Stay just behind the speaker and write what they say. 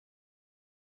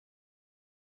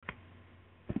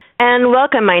And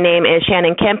welcome. My name is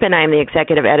Shannon Kemp, and I'm the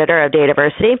Executive Editor of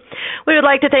DATAVERSITY. We would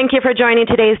like to thank you for joining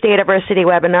today's DATAVERSITY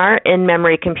webinar,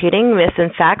 In-Memory Computing, Myths and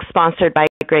Facts, sponsored by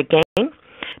GridGain.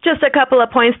 Just a couple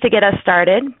of points to get us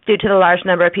started. Due to the large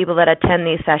number of people that attend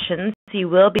these sessions, you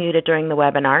will be muted during the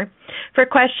webinar. For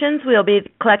questions, we'll be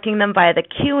collecting them via the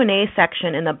Q&A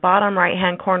section in the bottom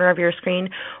right-hand corner of your screen,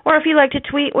 or if you like to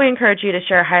tweet, we encourage you to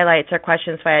share highlights or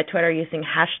questions via Twitter using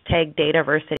hashtag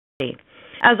DATAVERSITY.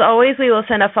 As always, we will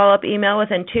send a follow-up email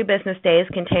within 2 business days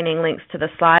containing links to the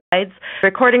slides,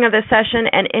 recording of this session,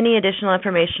 and any additional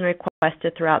information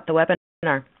requested throughout the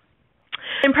webinar.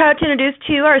 I'm proud to introduce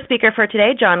to you our speaker for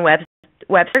today, Jon Webster,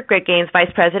 GridGain's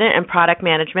Vice President and Product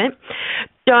Management.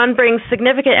 Jon brings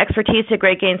significant expertise to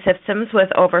GridGain systems with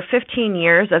over 15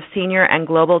 years of senior and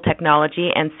global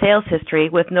technology and sales history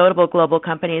with notable global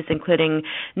companies including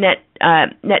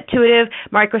NetTuitive,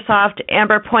 Microsoft,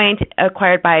 AmberPoint,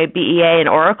 acquired by BEA and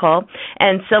Oracle,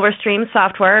 and Silverstream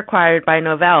Software, acquired by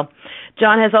Novell.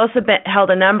 Jon has also held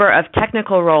a number of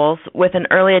technical roles with an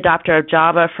early adopter of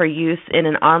Java for use in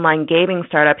an online gaming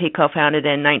startup he co-founded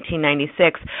in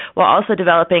 1996, while also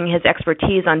developing his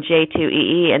expertise on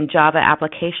J2EE and Java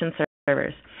application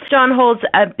servers. Jon holds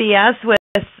a BS with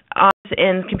honors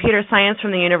in computer science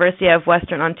from the University of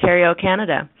Western Ontario,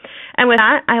 Canada. And with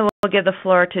that, I will give the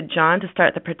floor to Jon to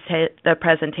start the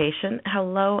presentation.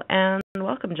 Hello and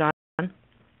welcome, Jon.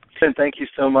 And thank you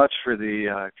so much for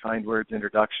the kind words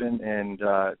introduction, and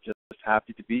just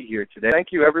happy to be here today. Thank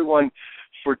you, everyone,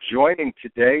 for joining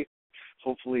today.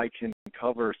 Hopefully I can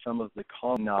cover some of the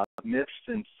common myths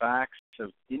and facts of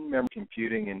in-memory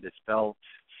computing and dispel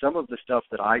some of the stuff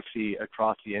that I see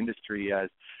across the industry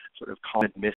as sort of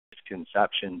common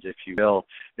misconceptions, if you will.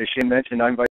 As Shane mentioned,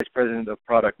 I'm Vice President of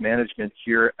Product Management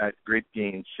here at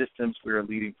GridGain Systems. We're a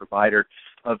leading provider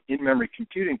of in-memory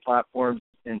computing platforms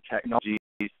and technologies.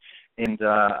 And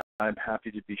I'm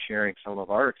happy to be sharing some of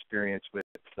our experience with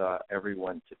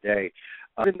everyone today.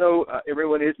 Even though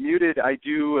everyone is muted, I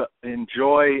do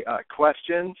enjoy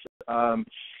questions,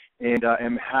 and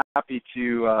am happy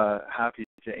to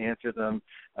answer them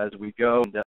as we go,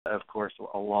 and of course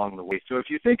along the way. So if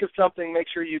you think of something, make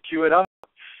sure you queue it up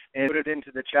and put it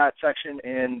into the chat section,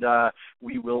 and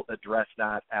we will address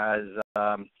that as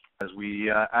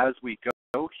we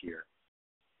go here.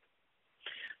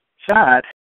 That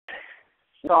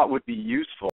thought would be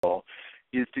useful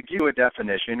is to give you a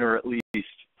definition, or at least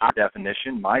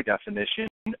my definition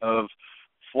of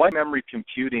what memory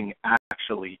computing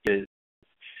actually is.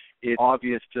 It's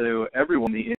obvious to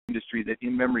everyone in the industry that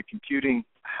in-memory computing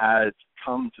has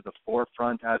come to the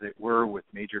forefront, as it were, with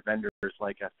major vendors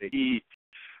like SAP,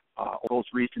 Oracle's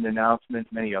recent announcement,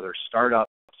 many other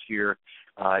startups here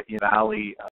in the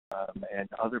Valley and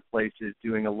other places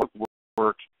doing a lot of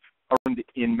work around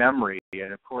in-memory.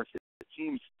 And of course, it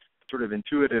seems sort of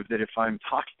intuitive that if I'm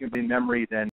talking about in-memory,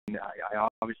 then I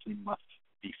obviously must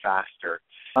be faster.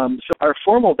 So our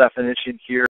formal definition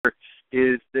here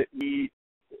is that we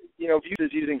view it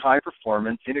as using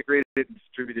high-performance, integrated and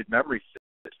distributed memory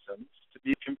systems to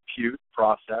be compute,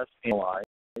 process, analyze,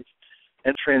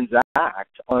 and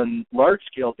transact on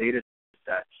large-scale data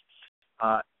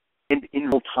sets in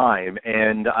real time.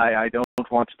 And I don't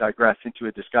want to digress into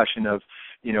a discussion of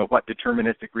what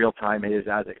deterministic real time is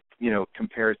as it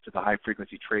compares to the high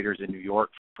frequency traders in New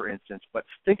York, for instance. But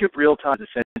think of real time as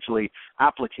essentially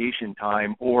application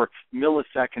time, or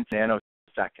milliseconds,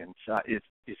 nanoseconds is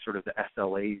sort of the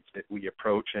SLAs that we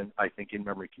approach, and I think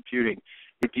in-memory computing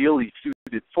ideally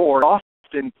suited for.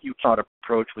 Often you cannot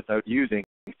approach without using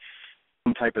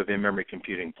some type of in-memory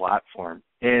computing platform.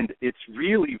 And it's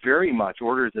really very much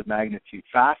orders of magnitude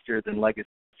faster than legacy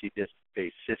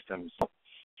disk-based systems. So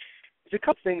there's a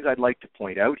couple things I'd like to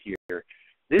point out here.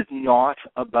 This is not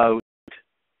about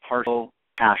partial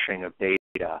caching of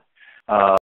data.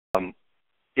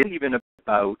 It's even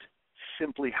about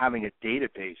simply having a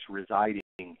database residing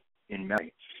in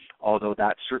memory, although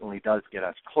that certainly does get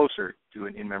us closer to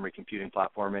an in-memory computing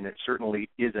platform, and it certainly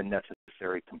is a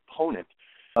necessary component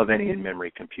of any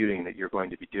in-memory computing that you're going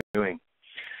to be doing.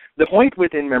 The point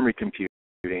with in-memory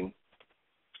computing,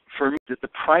 for me, is that the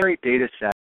primary data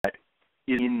set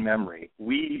is in memory.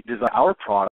 We design our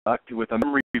product with a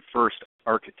memory-first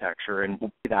architecture, and by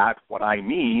that, what I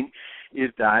mean is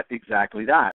that exactly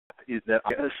that, is that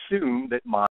I assume that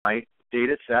my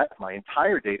data set, my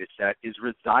entire data set, is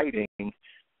residing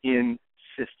in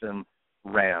system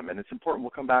RAM. And it's important,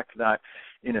 we'll come back to that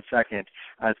in a second,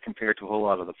 as compared to a whole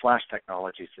lot of the flash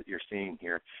technologies that you're seeing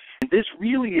here. And this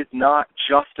really is not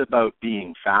just about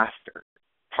being faster.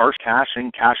 Parse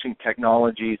caching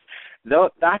technologies,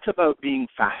 that's about being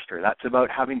faster. That's about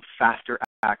having faster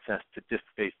access to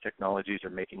disk-based technologies are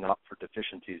making up for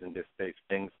deficiencies in disk-based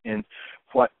things. And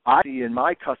what I see in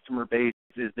my customer base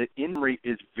is that in-memory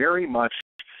is very much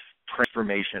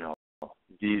transformational.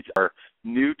 These are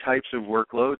new types of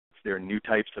workloads. They're new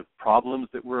types of problems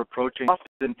that we're approaching.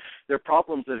 Often they're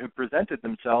problems that have presented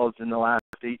themselves in the last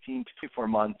 18 to 24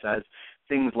 months as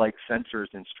things like sensors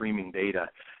and streaming data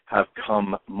have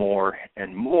come more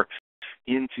and more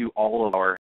into all of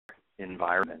our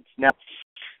environments. Now,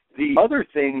 the other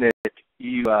thing that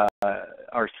you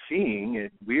are seeing,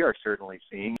 and we are certainly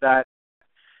seeing, that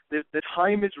the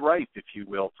time is ripe, if you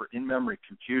will, for in-memory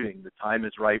computing. The time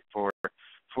is ripe for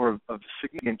a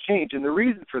significant change. And the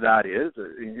reason for that is,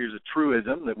 here's a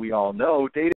truism that we all know,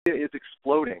 data is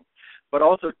exploding, but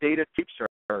also data types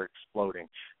are exploding.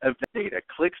 Event data,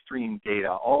 clickstream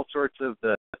data, all sorts of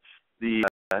the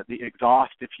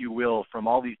exhaust, if you will, from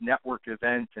all these network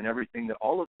events and everything that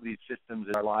all of these systems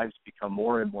in our lives become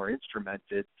more and more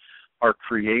instrumented are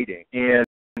creating. And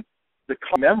the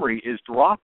memory is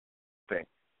dropping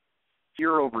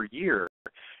year over year,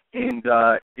 and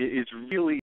it's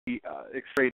really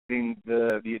accelerating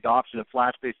the adoption of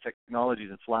flash-based technologies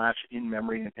and flash in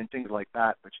memory and things like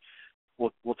that, which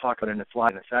we'll talk about in a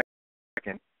slide in a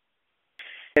second.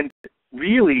 And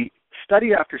really,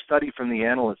 study after study from the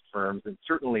analyst firms, and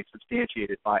certainly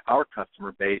substantiated by our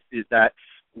customer base, is that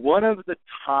one of the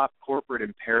top corporate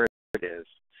imperatives,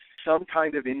 some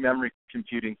kind of in-memory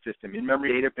computing system.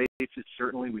 In-memory databases,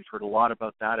 certainly, we've heard a lot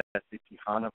about that. SAP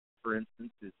HANA, for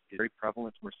instance, is very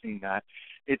prevalent. We're seeing that.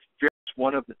 It's just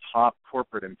one of the top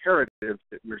corporate imperatives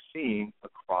that we're seeing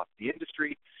across the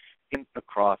industry and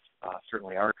across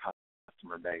certainly our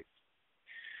customer base.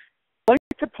 I'd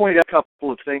like to point out a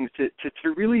couple of things to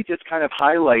really just kind of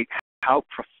highlight how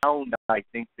profound I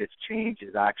think this change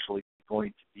is actually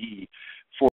going to be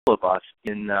for all of us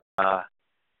in the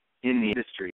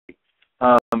industry.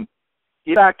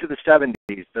 Get back to the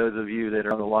 70s, those of you that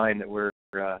are on the line that were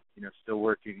still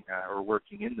working or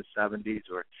working in the 70s,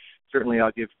 or certainly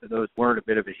I'll give those who weren't a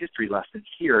bit of a history lesson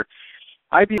here.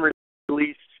 IBM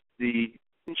released the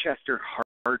Winchester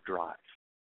hard drive.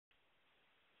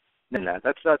 And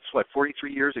that's what,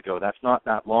 43 years ago. That's not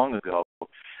that long ago.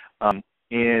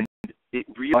 And it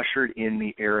really ushered in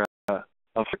the era of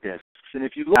hard disks. And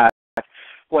if you look at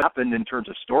what happened in terms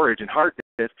of storage and hard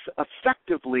disks,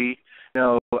 effectively,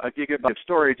 a gigabyte of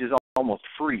storage is almost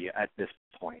free at this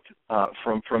point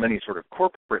from any sort of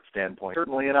corporate standpoint.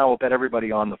 Certainly, and I will bet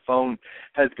everybody on the phone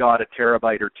has got a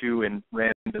terabyte or two in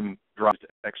random drives,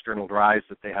 external drives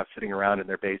that they have sitting around in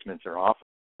their basements or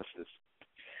offices.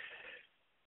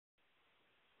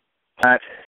 That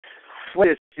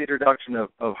latest introduction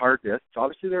of hard disks,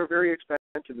 obviously they were very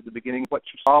expensive at the beginning. What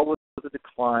you saw was a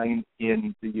decline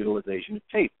in the utilization of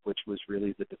tape, which was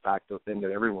really the de facto thing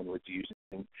that everyone was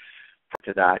using.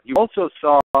 To that, you also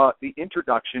saw the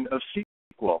introduction of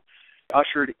SQL,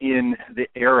 ushered in the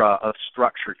era of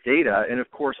structured data, and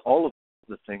of course all of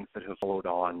the things that have followed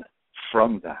on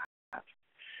from that.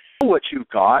 What you've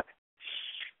got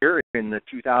here in the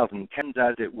 2010s,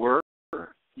 as it were,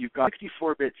 you've got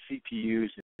 64-bit CPUs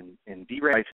and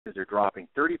DRAM prices are dropping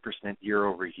 30% year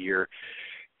over year.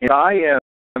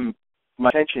 And my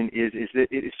attention is that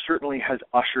it certainly has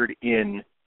ushered in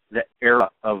the era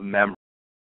of memory.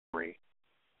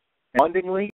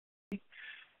 Correspondingly, I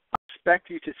expect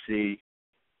you to see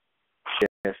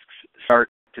disks start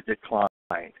to decline.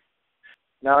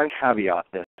 Now, I caveat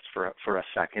this for a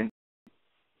second.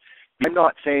 I'm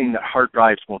not saying that hard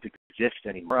drives won't exist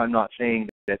anymore. I'm not saying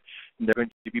that there's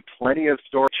going to be plenty of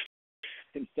storage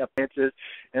and appliances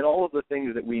and all of the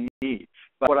things that we need.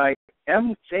 But what I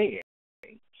am saying,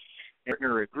 and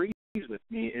partner agrees with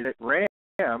me, is that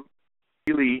RAM,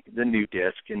 really the new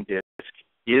disk, and disk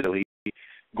is really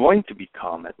going to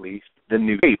become, at least, the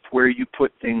new tape, where you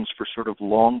put things for sort of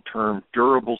long-term,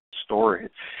 durable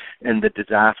storage, and the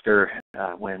disaster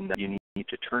when you need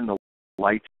to turn the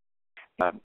light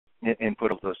and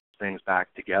put all those things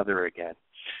back together again.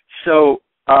 So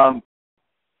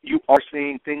you are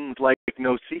seeing things like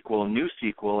NoSQL,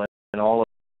 NewSQL, and all of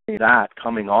that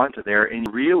coming onto there, and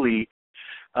really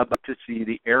about to see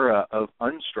the era of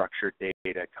unstructured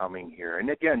data coming here. And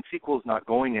again, SQL is not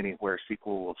going anywhere.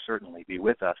 SQL will certainly be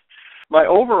with us. My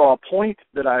overall point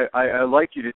that I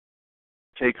like you to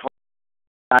take home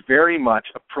is very much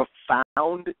a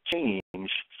profound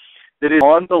change that is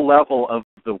on the level of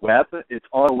the web, it's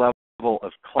on the level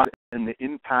of cloud, and the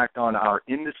impact on our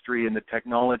industry and the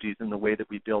technologies and the way that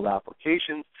we build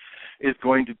applications is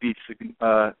going to be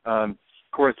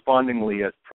correspondingly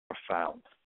as profound.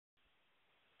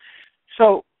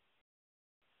 So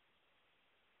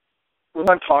what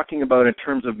I'm talking about in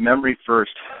terms of memory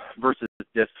first versus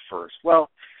disk first? Well,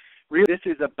 really this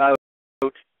is about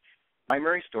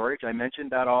primary storage. I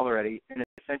mentioned that already, and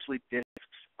essentially disks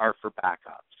are for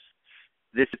backups.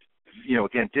 This is,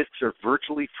 again, disks are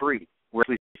virtually free. We're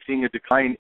actually seeing a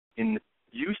decline in the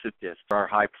use of disks for our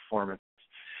high performance.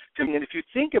 And if you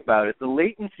think about it, the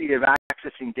latency of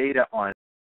accessing data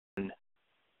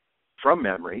from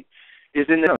memory is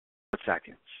in the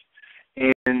seconds.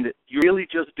 And you're really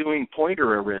just doing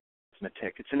pointer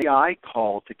arithmetic. It's an AI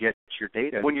call to get your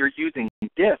data. When you're using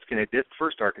disk in a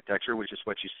disk-first architecture, which is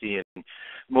what you see in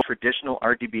most traditional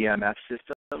RDBMS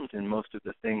systems and most of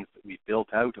the things that we've built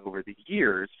out over the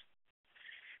years,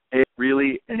 it's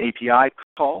really an API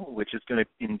call, which is going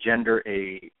to engender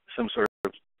some sort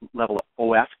of level of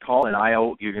OS call, and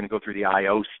I/O. You're going to go through the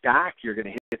I/O stack. You're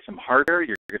going to hit some hardware.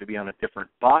 You're going to be on a different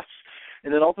bus.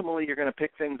 And then ultimately, you're going to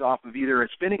pick things off of either a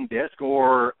spinning disk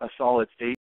or a solid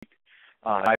state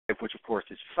drive, which of course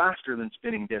is faster than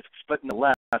spinning disks. But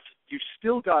nonetheless, you've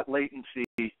still got latency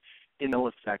in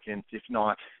milliseconds, if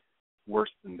not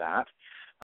worse than that,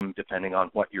 depending on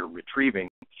what you're retrieving.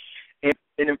 And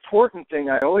an important thing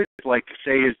I always like to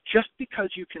say is just because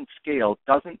you can scale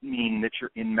doesn't mean that you're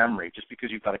in memory. Just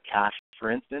because you've got a cache, for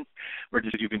instance, or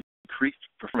just because you can increase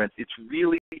performance, it's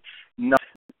really not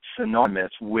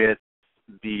synonymous with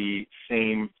the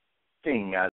same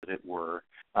thing, as it were,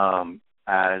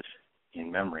 as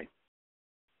in memory.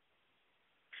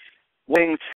 One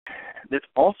thing that's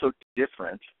also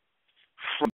different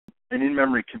from an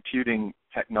in-memory computing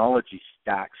technology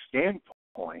stack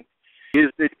standpoint is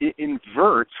that it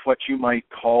inverts what you might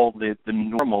call the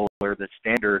normal or the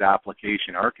standard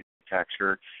application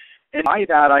architecture. And by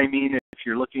that I mean if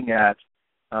you're looking at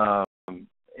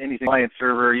anything client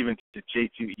server, even to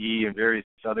J2E and various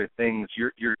other things,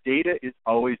 your data is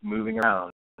always moving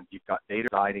around. You've got data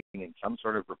residing in some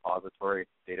sort of repository,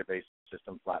 database,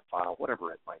 system, flat file,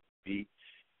 whatever it might be.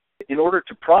 In order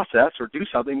to process or do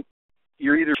something,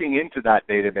 you're either looking into that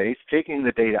database, taking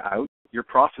the data out, you're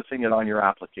processing it on your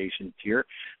application tier.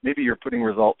 Maybe you're putting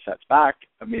result sets back.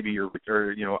 Maybe you're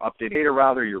updating data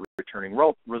rather. You're returning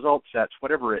result sets,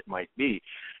 whatever it might be.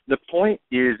 The point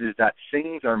is that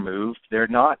things are moved. They're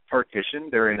not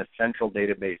partitioned. They're in a central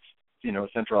database,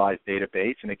 centralized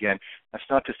database. And again, that's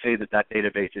not to say that that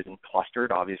database isn't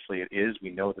clustered. Obviously, it is.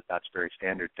 We know that that's a very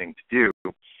standard thing to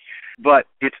do. But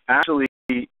it's actually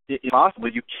impossible.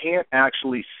 You can't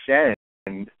actually send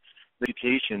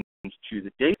computations to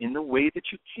the data in the way that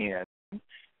you can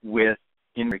with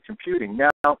in-memory computing.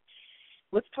 Now,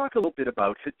 let's talk a little bit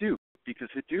about Hadoop, because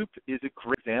Hadoop is a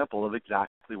great example of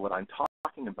exactly what I'm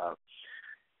talking about.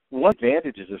 One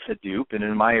advantage of Hadoop, and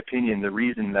in my opinion, the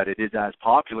reason that it is as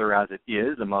popular as it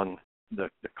is among the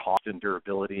cost and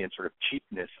durability and sort of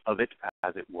cheapness of it,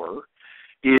 as it were,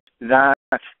 is that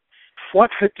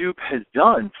what Hadoop has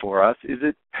done for us is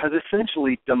it has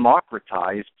essentially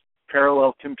democratized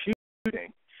parallel computing.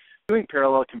 Doing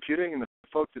parallel computing, and the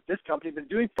folks at this company have been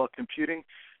doing parallel computing,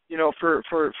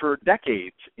 for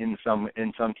decades in some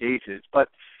cases. But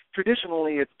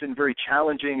traditionally, it's been very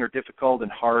challenging or difficult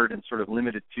and hard and sort of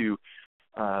limited to,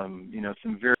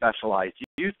 some very specialized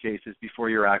use cases before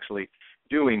you're actually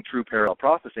doing true parallel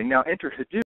processing. Now, enter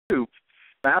Hadoop,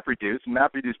 MapReduce, and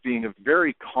MapReduce being a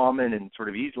very common and sort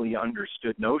of easily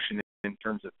understood notion in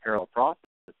terms of parallel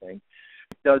processing,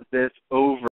 does this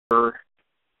over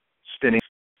spinning.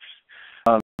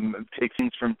 Takes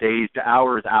things from days to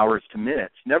hours, hours to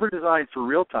minutes. Never designed for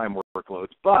real-time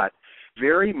workloads, but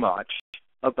very much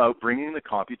about bringing the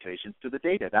computations to the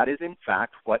data. That is, in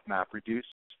fact, what MapReduce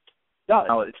does.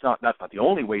 Now, that's not the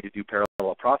only way to do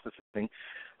parallel processing.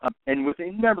 And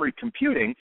within memory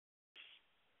computing,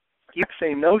 the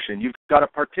same notion. You've got a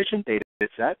partitioned data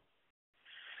set,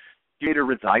 data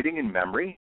residing in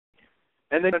memory,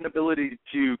 and then an ability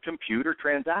to compute or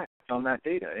transact on that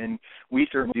data. And we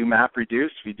certainly do MapReduce,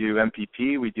 we do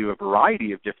MPP, we do a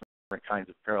variety of different kinds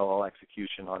of parallel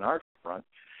execution on our front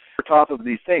on top of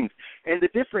these things. And the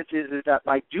difference is that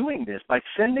by doing this, by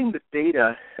sending the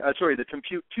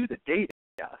compute to the data,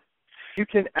 you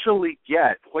can actually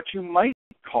get what you might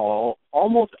call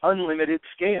almost unlimited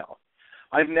scale.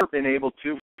 I've never been able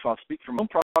to, if I'll speak for my own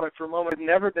product for a moment, I've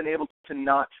never been able to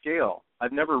not scale.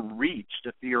 I've never reached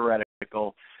a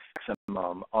theoretical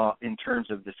maximum in terms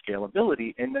of the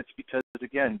scalability, and that's because,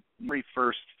 again, memory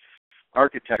first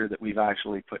architecture that we've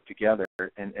actually put together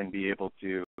and be able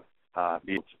to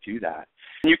do that.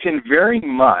 You can very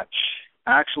much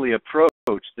actually approach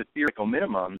the theoretical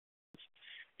minimums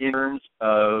in terms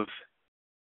of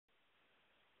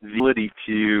the ability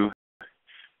to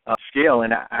scale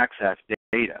and access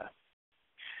data.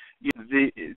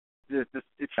 The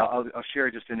I'll share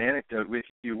just an anecdote with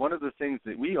you. One of the things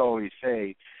that we always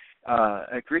say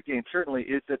at GridGain certainly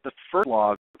is that the first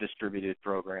law of distributed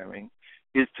programming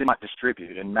is to not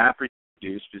distribute, and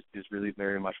MapReduce is really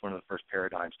very much one of the first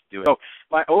paradigms to do it. So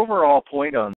my overall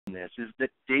point on this is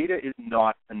that data is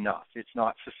not enough. It's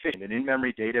not sufficient. An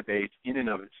in-memory database in and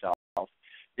of itself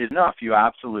is enough. You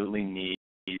absolutely need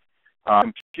a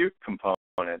compute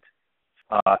component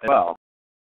as well.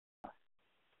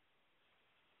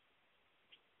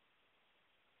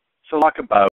 So talk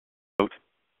about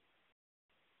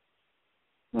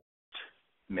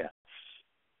myths.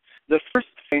 The first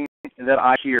thing that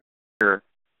I hear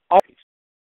always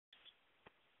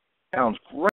sounds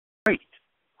great.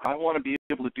 I want to be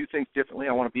able to do things differently.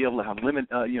 I want to be able to have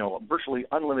virtually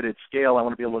unlimited scale. I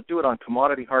want to be able to do it on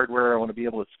commodity hardware. I want to be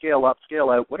able to scale up, scale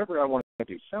out, whatever I want to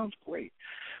do. Sounds great.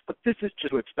 But this is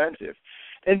just too expensive.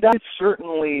 And that is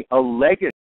certainly a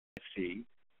legacy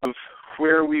of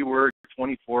where we were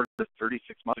 24 to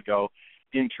 36 months ago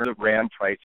in terms of RAM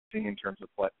pricing, in terms of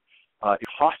what it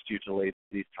costs you to lay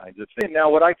these kinds of things. Now,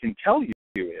 what I can tell you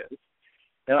is,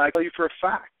 and I tell you for a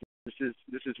fact, this is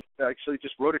actually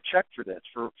just wrote a check for this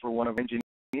for one of the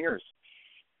engineers.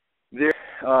 There,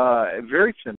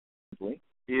 very simply,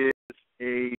 is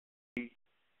a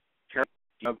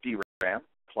terabyte of DRAM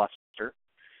cluster.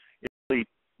 It's really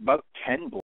about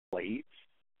 10 blades,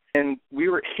 and we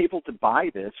were able to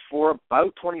buy this for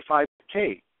about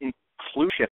 $25K,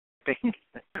 including shipping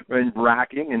and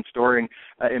racking and storing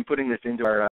and putting this into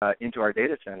our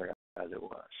data center, as it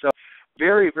was. So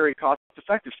very, very cost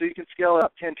effective. So you can scale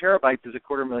up 10 terabytes as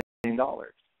 $250,000.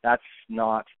 That's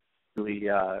not really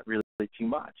too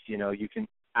much. You can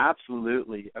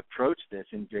absolutely approach this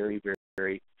in very, very,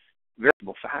 very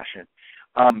variable fashion.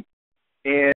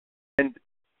 And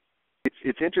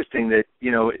it's interesting that,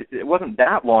 it wasn't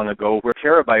that long ago where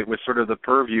terabyte was sort of the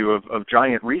purview of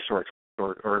giant resource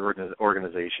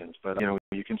organizations. But,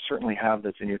 you can certainly have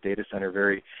this in your data center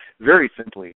very, very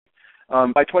simply.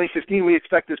 By 2015, we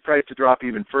expect this price to drop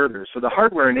even further. So the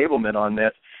hardware enablement on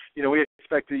this, we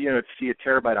expect to see a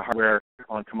terabyte of hardware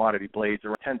on commodity blades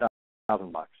around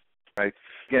 $10,000, right?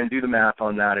 Again, do the math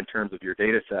on that in terms of your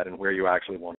data set and where you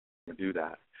actually want to do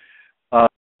that.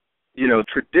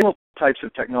 Traditional types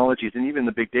of technologies and even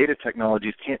the big data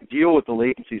technologies can't deal with the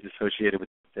latencies associated with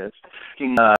this,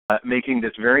 making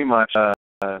this very much,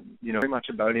 very much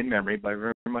about in-memory, but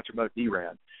very much about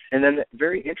DRAM. And then the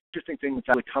very interesting thing that's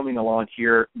actually coming along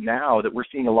here now that we're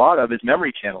seeing a lot of is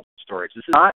memory channel storage. This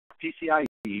is not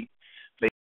PCIe-based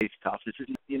stuff. This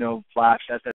isn't, flash,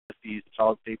 SSDs,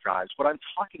 solid-state drives. What I'm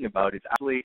talking about is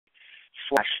actually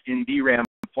flash in DRAM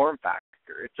form factor.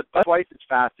 It's about twice as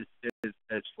fast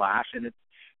as flash, and it's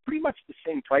pretty much the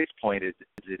same price point as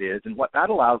it is. And what that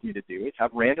allows me to do is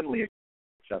have randomly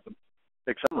accessible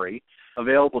memory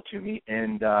available to me,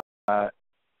 and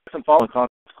some following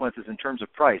consequences in terms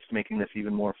of price, making this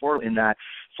even more affordable. In that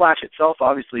flash itself,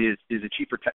 obviously, is a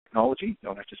cheaper technology. You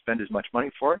don't have to spend as much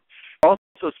money for it. It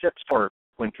also SIPs for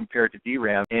when compared to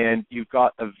DRAM, and you've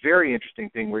got a very interesting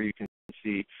thing where you can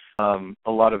see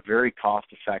a lot of very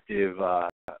cost-effective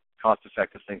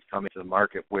things coming to the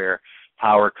market where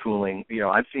power cooling,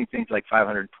 I've seen things like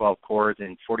 512 cores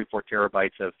and 44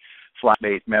 terabytes of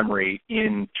flash-based memory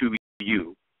in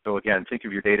 2U. So again, think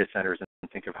of your data centers and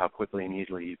think of how quickly and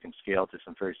easily you can scale to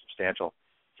some very substantial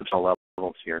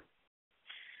levels here.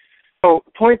 So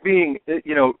point being,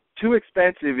 too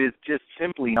expensive is just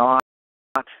simply not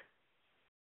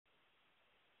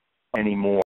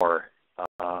anymore for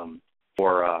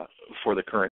the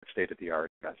current state of the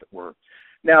art, as it were.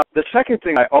 Now, the second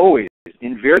thing I always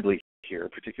invariably hear,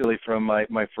 particularly from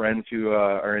my friends who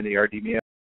are in the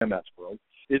RDBMS world,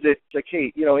 is that it's like,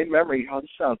 hey, in memory, this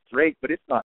sounds great, but it's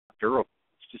not durable.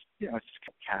 It's just, it's just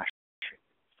cache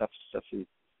stuff,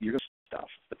 your stuff,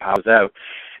 the power's out.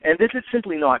 And this is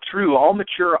simply not true. All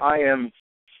mature IMC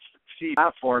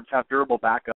platforms have durable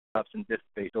backups and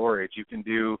disk-based storage. You can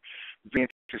do very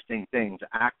interesting things,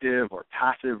 active or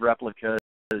passive replicas.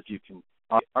 You can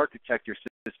architect your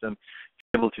system to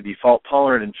be able to be fault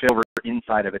tolerant and fail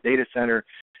inside of a data center,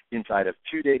 inside of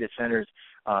two data centers,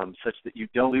 such that you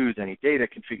don't lose any data,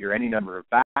 configure any number of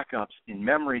backups in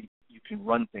memory. You can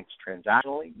run things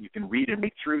transactionally. You can read and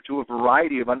read through to a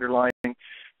variety of underlying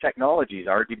technologies,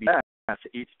 RDBMS,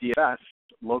 HDFS,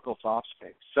 local soft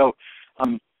space. So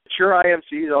mature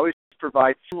IMCs always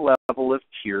provide some level of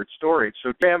tiered storage.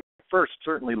 So DRAM first,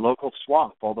 certainly local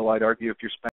swap, although I'd argue if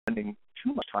you're spending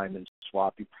too much time in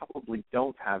swap, you probably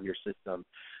don't have your system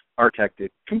architected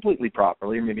completely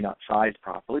properly, or maybe not sized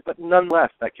properly, but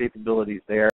nonetheless, that capability is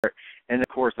there. And of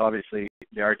course, obviously,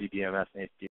 the RDBMS and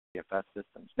HDFS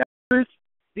systems. Now,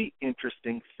 the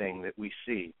interesting thing that we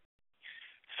see.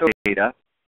 So data,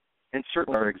 and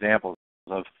certainly are examples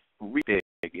of really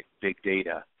big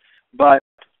data. But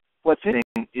what's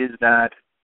interesting is that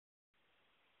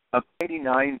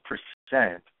 99%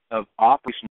 of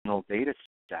operational data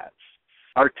sets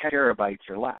are 10 terabytes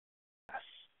or less.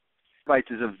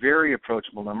 Terabytes is a very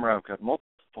approachable number. I've got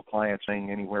multiple clients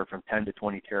saying anywhere from 10 to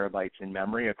 20 terabytes in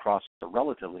memory across a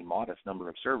relatively modest number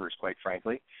of servers, quite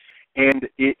frankly. And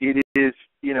it is,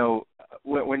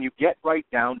 when you get right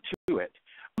down to it,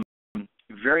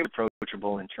 very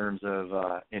approachable in terms of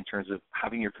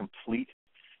having your complete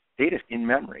data in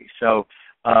memory. So,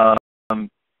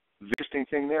 the interesting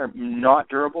thing there, not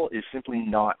durable is simply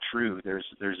not true. There's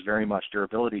very much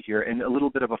durability here, and a little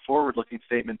bit of a forward-looking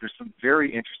statement. There's some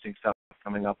very interesting stuff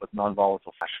coming up with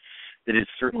non-volatile flash that is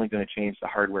certainly going to change the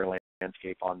hardware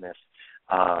landscape on this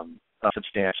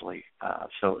substantially.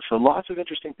 So lots of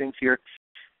interesting things here.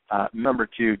 Number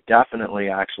two, definitely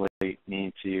actually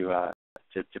need to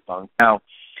debunk. Now,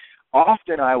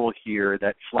 often I will hear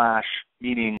that flash,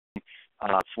 meaning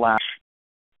flash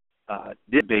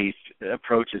DIB-based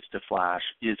approaches to flash,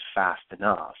 is fast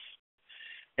enough.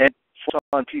 And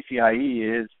on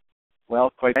PCIe is, well,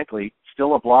 quite frankly,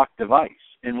 still a block device.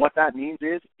 And what that means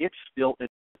is it's still a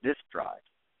disk drive.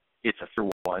 It's a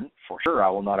third one, for sure. I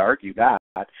will not argue that.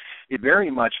 It's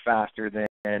very much faster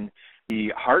than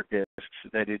the hard disks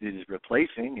that it is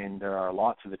replacing, and there are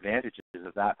lots of advantages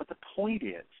of that. But the point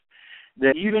is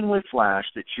that even with flash,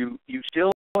 that you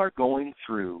still are going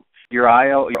through your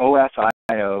I/O, your OS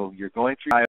I/O, you're going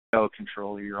through your I/O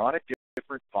controller, you're on a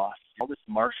different bus, all this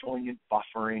marshaling and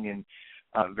buffering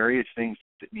and various things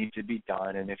that need to be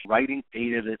done. And if you're writing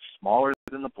data that's smaller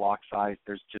than the block size,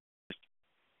 there's just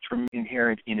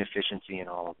inherent inefficiency in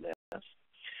all of this.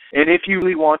 And if you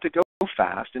really want to go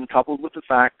fast, and coupled with the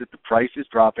fact that the price is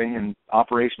dropping and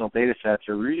operational data sets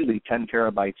are really 10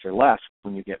 terabytes or less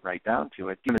when you get right down to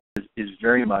it, is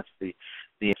very much the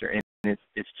answer. And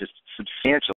it's just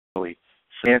substantially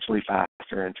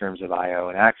faster in terms of I/O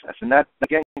and access. And that,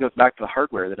 again, goes back to the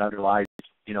hardware that underlies,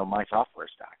 my software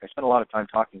stack. I spend a lot of time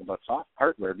talking about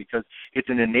hardware because it's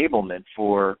an enablement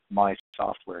for my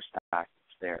software stack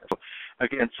there. So,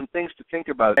 again, some things to think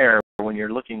about there when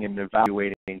you're looking and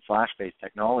evaluating flash-based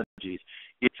technologies.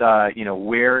 It's,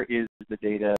 where is the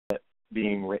data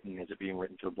being written? Is it being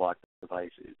written to a block device?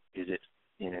 Is it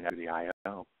in and out of the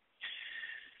I/O?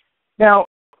 Now,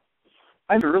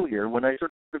 I mentioned earlier when I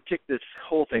sort of kicked this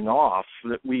whole thing off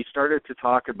that we started to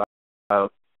talk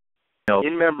about,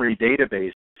 in-memory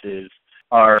databases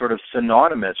are sort of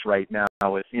synonymous right now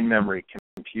with in-memory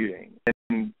computing.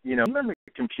 And, in-memory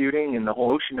computing and the whole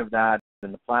notion of that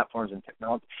and the platforms and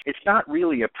technology, it's not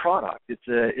really a product. It's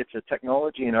a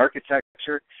technology and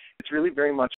architecture. It's really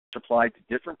very much applied to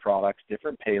different products,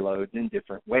 different payloads in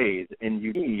different ways. And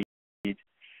you need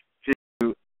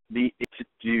to be able to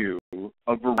do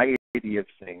a variety of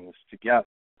things together.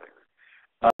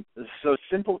 So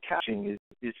simple caching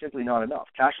is simply not enough.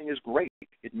 Caching is great.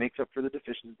 It makes up for the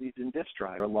deficiencies in disk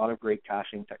drive. There are a lot of great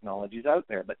caching technologies out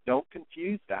there, but don't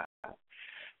confuse that.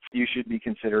 You should be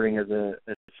considering as a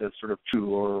sort of true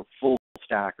or full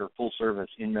stack or full service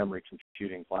in-memory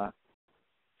computing platform.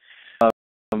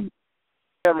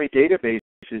 Memory databases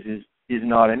is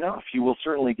not enough. You will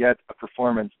certainly get a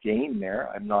performance gain there.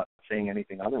 I'm not saying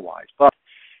anything otherwise, but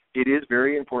it is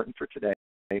very important for today.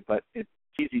 But it's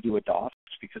easy to adopt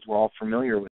because we're all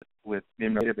familiar with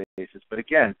in-memory databases. But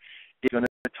again, it's going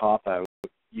to top out.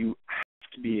 You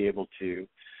have to be able to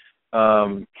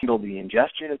handle the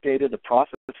ingestion of data, the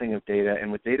processing of data,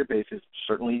 and with databases,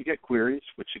 certainly you get queries,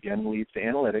 which again leads to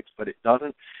analytics, but it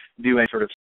doesn't do any sort of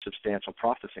substantial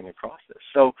processing across this.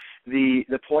 So the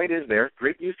point is there,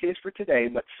 great use case for today,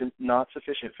 but not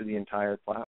sufficient for the entire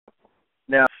platform.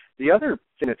 Now, the other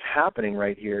thing that's happening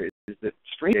right here is that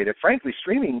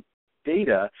streaming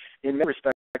data in many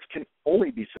respects can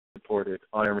only be supported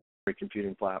on memory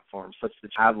computing platforms such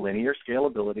that you have linear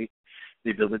scalability,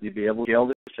 the ability to be able to scale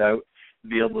this out,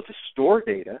 be able to store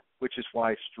data, which is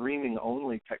why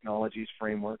streaming-only technologies,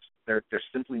 frameworks, they're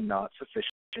simply not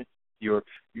sufficient. Your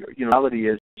reality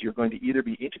is you're going to either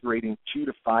be integrating 2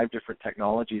 to 5 different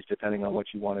technologies depending on what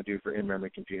you want to do for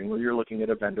in-memory computing, or you're looking at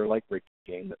a vendor like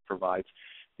GridGain that provides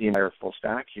the entire full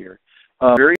stack here.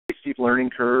 Very steep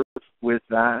learning curve with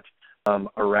that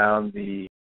around the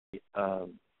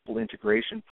full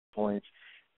integration points.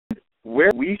 And where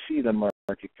we see the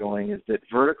market going is that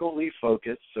vertically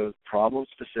focused, so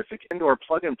problem-specific and/or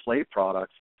plug-and-play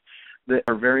products that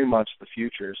are very much the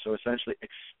future. So essentially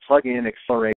plug in,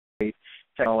 accelerate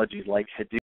technologies like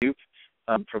Hadoop,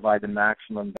 provide the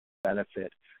maximum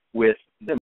benefit with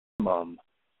minimum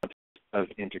of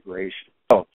integration.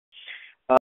 So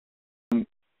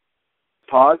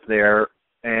pause there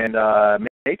and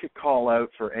make a call out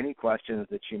for any questions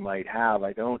that you might have.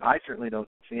 I certainly don't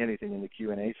see anything in the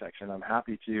Q&A section. I'm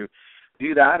happy to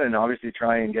do that and obviously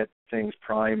try and get things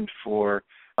primed for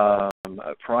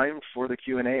the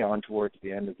Q&A on towards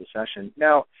the end of the session.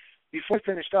 Now, before I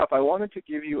finished up, I wanted to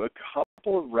give you a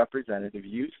couple of representative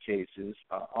use cases.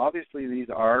 Obviously, these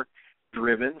are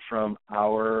driven from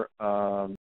our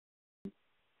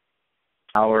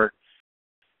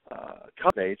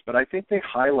code base, but I think they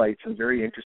highlight some very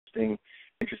interesting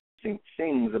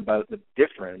things about the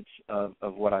difference of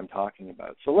what I'm talking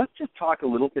about. So let's just talk a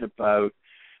little bit about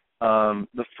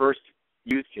the first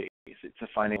use case. It's a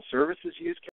financial services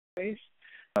use case,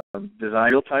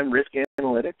 design real-time risk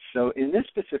analytics. So in this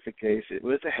specific case, it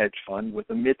was a hedge fund with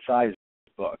a mid-sized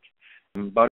book,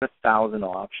 about 1,000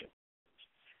 options.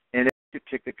 And a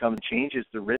ticket comes and changes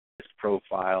the risk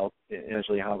profile,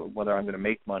 essentially whether I'm going to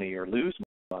make money or lose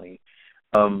money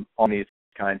on these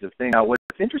kinds of things. Now, what's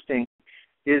interesting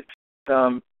is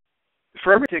for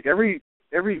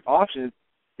every option,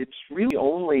 it's really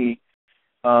only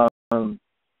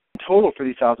total for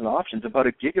these 1,000 options about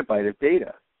a gigabyte of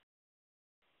data.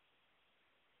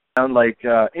 Sound like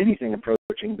anything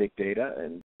approaching big data,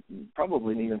 and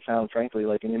probably even sound, frankly,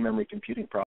 like an in-memory computing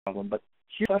problem. But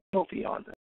here's the penalty on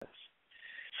this.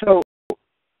 So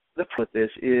the point with this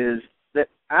is that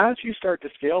as you start to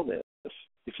scale this,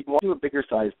 if you want to do a bigger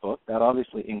size book, that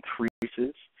obviously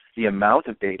increases the amount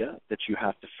of data that you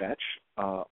have to fetch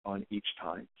on each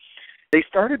time. They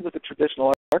started with a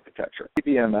traditional architecture, a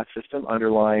BMS system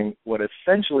underlying what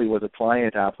essentially was a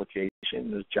client application,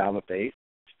 it was Java-based,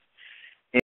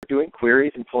 and doing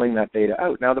queries and pulling that data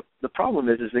out. Now, the problem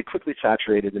is they quickly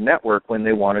saturated the network when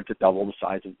they wanted to double the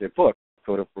size of their book,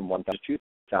 go from 1,000 to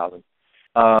 2,000.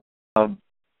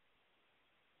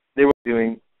 They were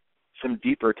doing some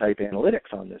deeper type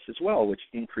analytics on this as well, which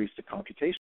increased the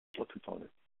computational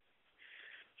component.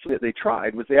 So what they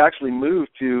tried was they actually moved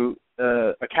to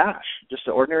a cache, just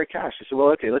an ordinary cache. They said, well,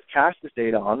 okay, let's cache this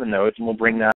data on the nodes and we'll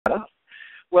bring that up.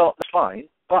 Well, that's fine,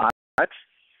 but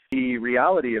the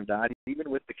reality of that, even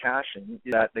with the caching,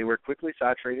 is that they were quickly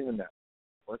saturating the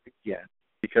network again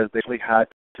because they actually had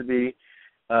to be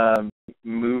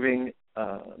moving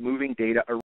data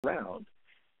around,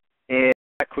 and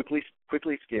that quickly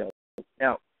scaled.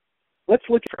 Now, let's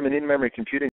look from an in-memory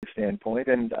computing standpoint,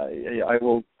 and I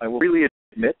will really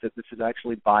admit that this is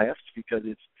actually biased because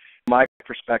it's my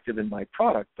perspective and my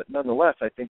product, but nonetheless, I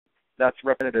think that's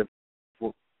representative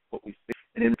of what we see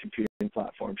in a computing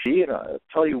platform. And I'll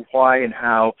tell you why and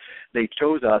how they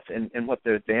chose us and what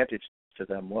the advantage to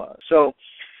them was. So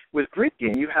with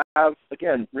GridGain, you have,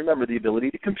 again, remember the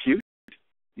ability to compute,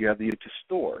 you have the ability to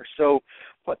store. So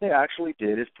what they actually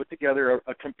did is put together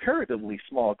a comparatively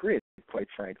small grid, quite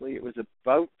frankly. It was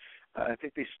about, I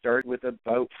think they started with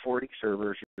about 40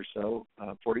 servers or so,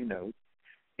 40 nodes,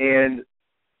 and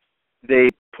they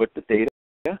put the data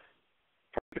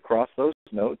across those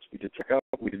nodes. We did check out,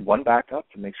 we did one backup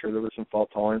to make sure there was some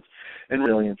fault tolerance and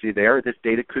resiliency there. This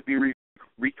data could be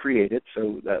recreated,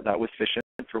 so that was sufficient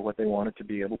for what they wanted to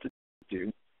be able to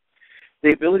do.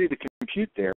 The ability to compute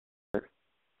there,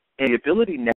 and the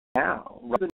ability now,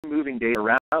 rather than moving data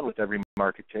around with every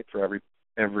market tick for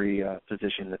every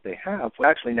position that they have, we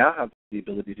actually now have the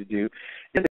ability to do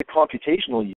in the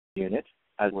computational unit,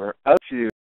 as we're out to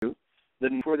the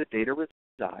node where the data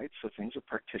resides, so things are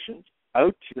partitioned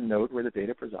out to the node where the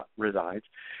data resides.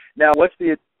 Now, what's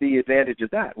the advantage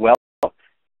of that? Well,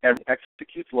 everything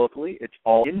executes locally. It's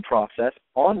all in process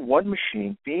on one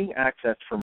machine being accessed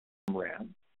from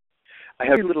RAM. I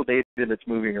have very little data that's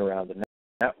moving around the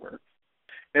network.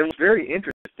 And what's very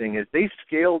interesting is they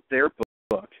scaled their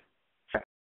book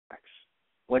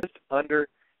went under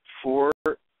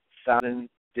 4,000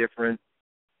 different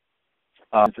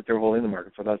that they're holding in the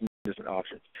market, 4,000 different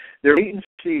options. Their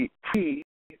latency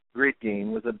pre-GridGain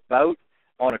was about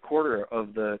on a quarter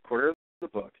of the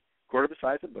book, quarter of the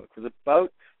size of the book, was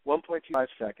about 1.25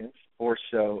 seconds or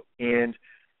so, and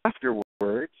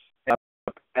afterwards at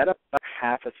about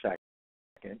half a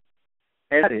second,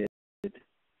 added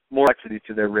more complexity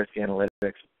to their risk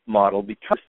analytics model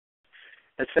because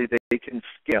essentially they can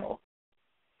scale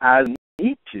as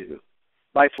need to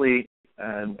by fleet.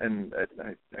 And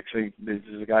actually, this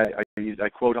is a guy I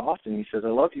quote often. He says, "I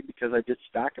love you because I just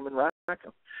stack them and rack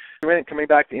them." Coming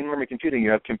back to in-memory computing, you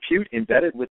have compute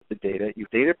embedded with the data, you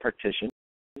have data partitioned,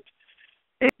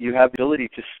 and you have the ability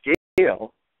to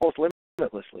scale almost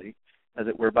limitlessly, as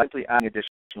it were, by simply adding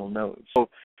additional nodes. So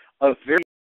a very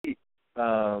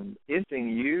interesting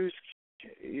use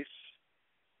case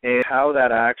and how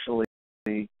that actually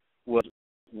was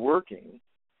working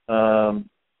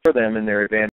for them and their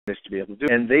advantage to be able to do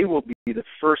it. And they will be the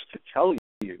first to tell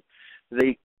you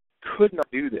they could not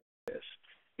do this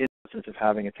in the sense of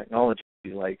having a technology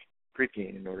like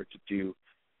GridGain in order to do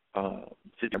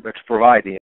to provide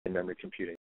the in-memory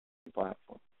computing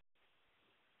platform.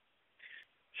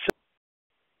 So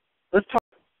let's talk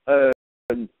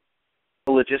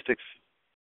logistics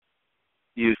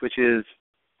use, which is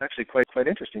actually quite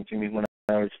interesting to me when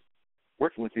I was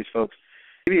working with these folks.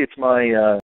 Maybe it's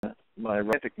my my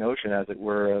romantic notion, as it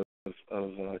were,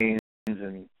 of trains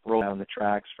and roll down the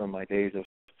tracks from my days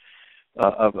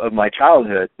of my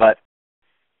childhood. But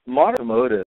modern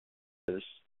automotive is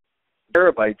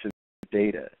terabytes of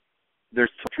data. There's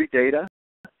telemetry data,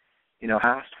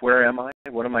 past where am I,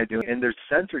 what am I doing, and there's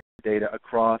sensor data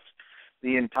across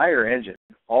the entire engine,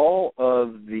 all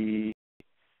of the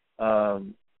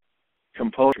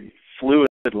componentry, fluid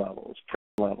levels,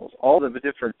 pressure levels, all of the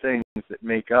different things that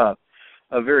make up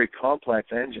a very complex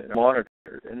engine are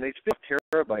monitored, and they spit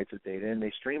terabytes of data, and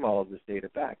they stream all of this data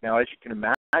back. Now, as you can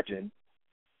imagine,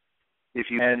 if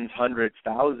you tens, hundreds,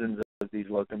 thousands of these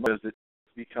locomotives, it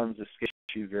becomes a scale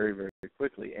issue very, very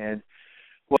quickly. And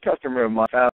what a customer of mine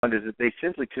found is that they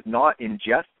simply could not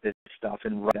ingest this stuff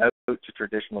and run out to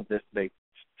traditional disk-based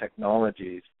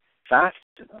technologies fast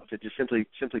enough. It just simply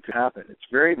could happen. It's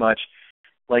very much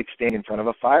like standing in front of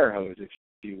a fire hose, if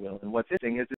you will. And what's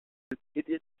interesting is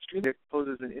it extremely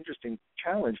poses an interesting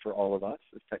challenge for all of us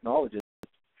as technologists.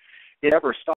 It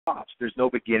never stops. There's no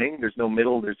beginning, there's no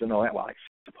middle, there's no, well, I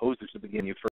suppose there's a beginning.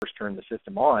 You first turn the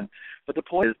system on. But the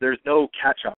point is there's no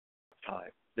catch-up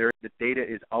time. The data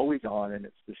is always on, and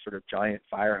it's this sort of giant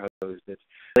fire hose that's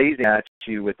blazing at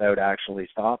you without actually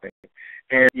stopping.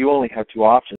 And you only have two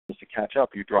options to catch up.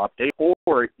 You drop data,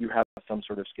 or you have some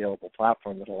sort of scalable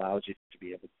platform that allows you to be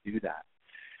able to do that.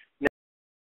 Now,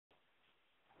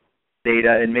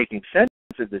 data and making sense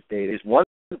of this data is one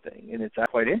thing, and it's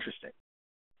quite interesting.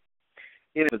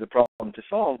 It was a problem to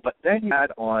solve, but then you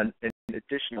add on an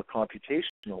additional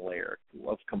computational layer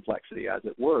of complexity, as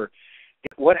it were.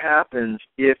 What happens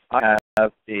if I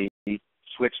have a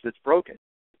switch that's broken?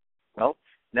 Well,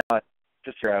 now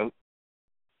to figure out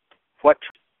what to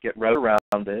get routed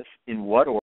around this, in what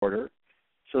order,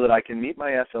 so that I can meet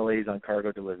my SLAs on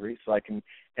cargo delivery, so I can,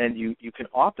 and you can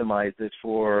optimize this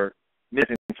for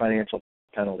mitigating financial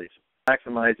penalties,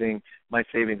 maximizing my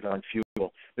savings on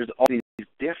fuel. There's all these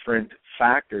different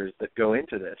factors that go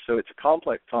into this. So it's a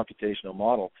complex computational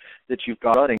model that you've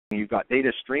got running. You've got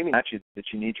data streaming at you that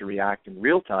you need to react in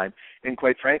real time. And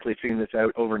quite frankly, figuring this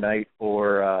out overnight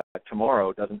or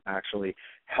tomorrow doesn't actually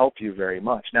help you very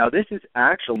much. Now, this is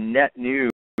actually net new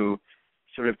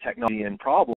sort of technology and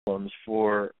problems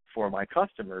for my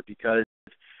customer because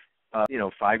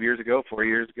 5 years ago, 4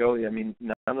 years ago, I mean,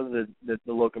 none of the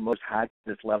locomotives had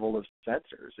this level of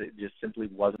sensors. It just simply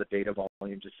wasn't, the data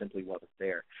volume just simply wasn't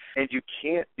there. And you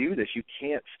can't do this. You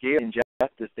can't scale, ingest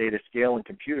this data, scale and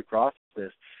compute across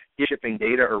this, shipping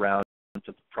data around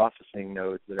to the processing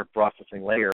nodes that are processing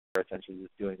layer, essentially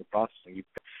just doing the processing. You've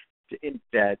got to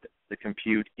embed the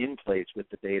compute in place with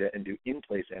the data and do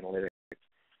in-place analytics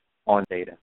on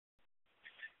data.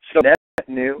 So that's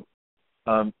new.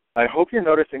 I hope you're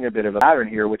noticing a bit of a pattern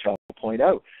here, which I'll point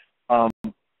out.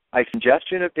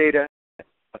 Ingestion of data,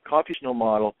 a computational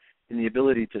model, and the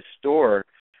ability to store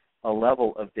a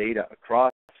level of data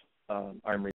across our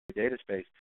memory data space.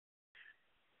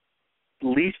 At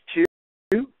least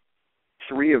 2,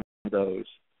 3 of those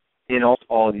in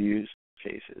all use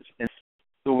cases. And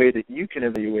the way that you can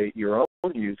evaluate your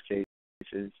own use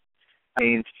cases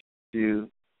aims to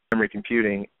memory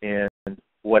computing and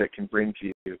what it can bring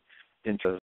to you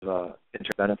into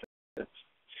benefits.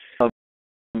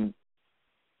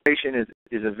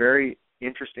 Is a very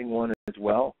interesting one as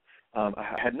well.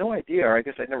 I had no idea, or I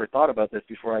guess I never thought about this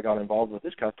before I got involved with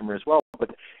this customer as well, but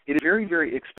it is very,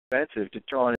 very expensive to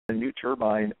turn on a new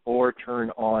turbine or turn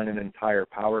on an entire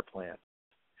power plant.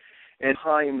 And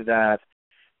time that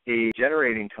a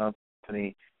generating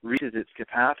company reaches its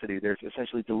capacity, they're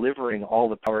essentially delivering all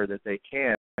the power that they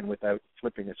can without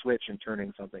flipping a switch and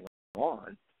turning something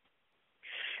on.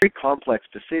 Very complex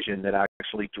decision that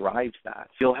actually drives that.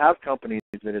 So you'll have companies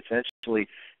that essentially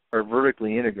are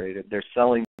vertically integrated. They're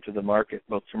selling to the market,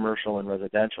 both commercial and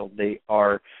residential. They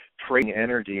are trading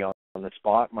energy on the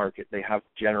spot market. They have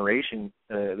generation,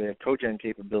 they have cogen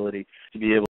capability to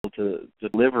be able to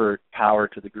deliver power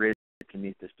to the grid to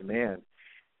meet this demand.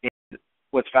 And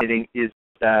what's fascinating is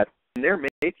that when they're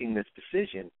making this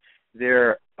decision,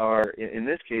 there are, in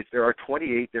this case, there are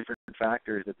 28 different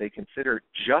factors that they consider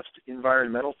just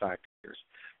environmental factors.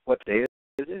 What day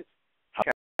is it? How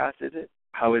fast is it?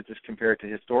 how is this compared to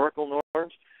historical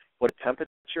norms? What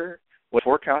temperature? What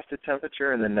forecasted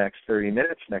temperature in the next 30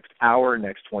 minutes, next hour,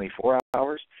 next 24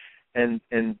 hours, and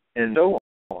so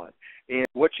on. And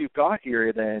what you've got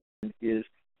here then is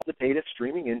the data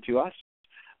streaming into us,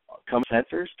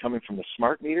 sensors coming from the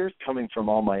smart meters, coming from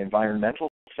all my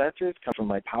environmental sensors, coming from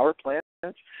my power plants.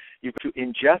 You have to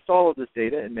ingest all of this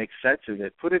data and make sense of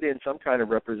it, put it in some kind of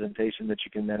representation that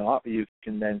you can then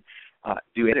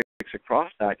do analytics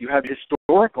across that. You have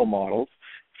historical models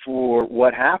for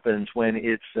what happens when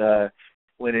it's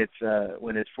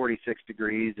 46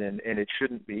 degrees and it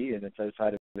shouldn't be, and it's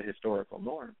outside of the historical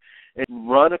norm. And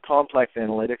run a complex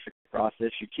analytics across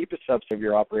this. You keep a subset of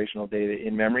your operational data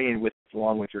in memory and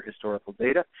along with your historical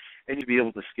data, and you'll be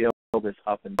able to scale this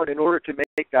up and down in order to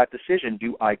make that decision.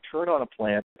 Do I turn on a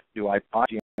plant? Do I buy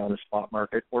on the spot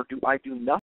market, or do I do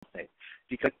nothing?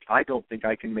 Because I don't think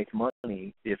I can make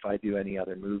money if I do any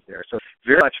other move there. So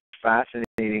very much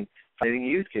fascinating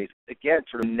use case. Again,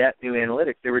 sort of net new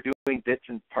analytics. They were doing bits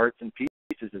and parts and pieces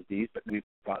of these, but we've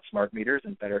got smart meters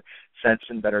and better sense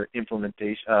and better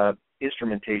instrumentation on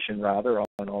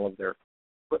all of their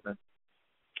equipment.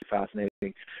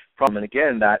 Fascinating problem. And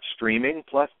again, that streaming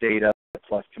plus data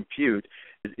plus compute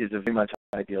is a very much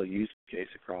ideal use case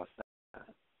across that.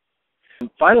 And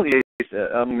finally,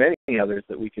 many others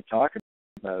that we could talk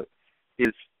about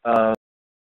is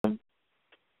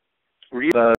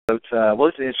read about, this is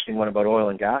an interesting one about oil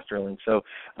and gas drilling. So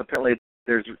apparently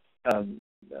there's,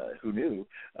 who knew,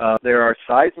 there are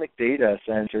seismic data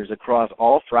sensors across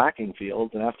all fracking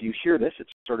fields, and after you hear this, it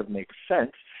sort of makes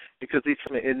sense, because these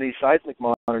seismic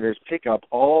monitors pick up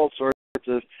all sorts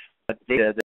of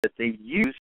data that they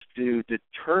use to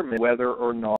determine whether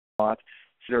or not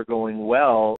they're going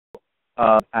well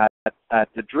at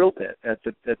the drill bit, at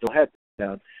the head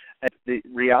down. And the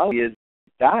reality is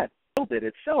that bit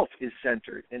itself is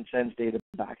centered and sends data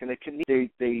back, and they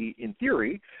in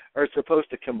theory are supposed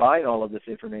to combine all of this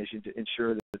information to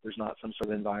ensure that there's not some sort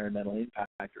of environmental impact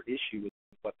or issue with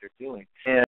what they're doing.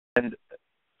 And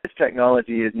this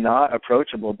technology is not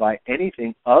approachable by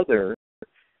anything other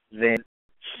than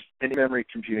an in-memory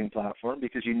computing platform,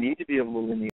 because you need to be able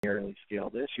to linearly scale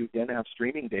this. You then have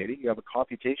streaming data. You have a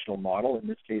computational model, in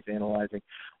this case analyzing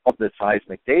all the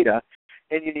seismic data,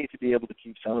 and you need to be able to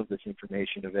keep some of this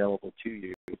information available to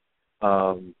you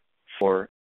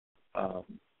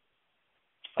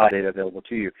data available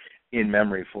to you in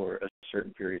memory for a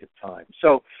certain period of time.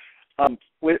 So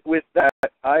with that,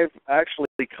 I've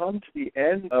actually come to the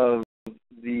end of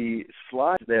the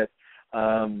slides that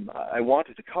I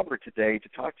wanted to cover today to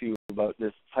talk to you about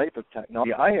this type of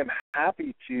technology. I am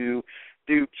happy to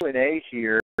do Q&A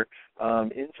here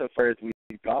insofar as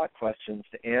we've got questions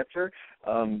to answer.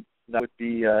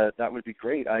 That would be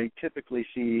great. I typically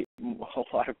see a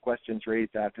lot of questions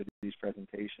raised after these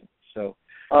presentations. So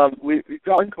we've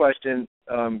got one question,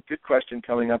 good question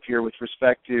coming up here with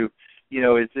respect to,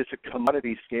 is this a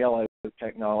commodity scale-out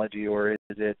technology, or is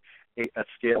it a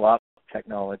scale-up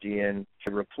technology, and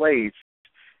to replace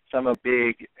some of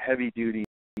the big, heavy-duty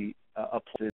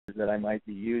appliances that I might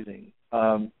be using?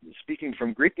 Speaking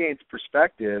from GridGain's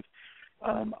perspective,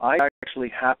 I'm actually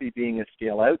happy being a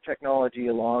scale-out technology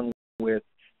along with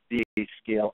the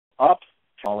scale-up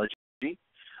technology.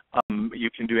 You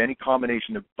can do any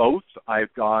combination of both.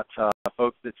 I've got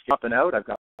folks that scale up and out. I've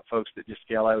got folks that just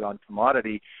scale out on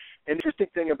commodity. And the interesting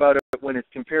thing about it, when it's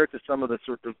compared to some of the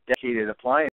sort of dedicated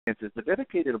appliances, the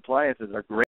dedicated appliances are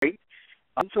great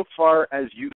insofar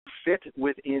as you fit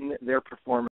within their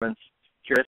performance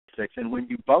characteristics. And when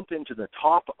you bump into the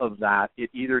top of that,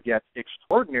 it either gets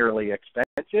extraordinarily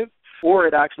expensive, or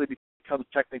it actually becomes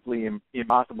technically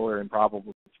impossible or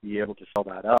improbable to be able to sell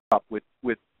that up. With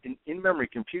an in-memory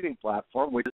computing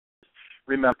platform, which is,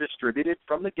 remember, distributed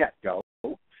from the get-go,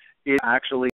 it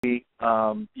actually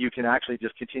you can actually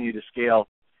just continue to scale,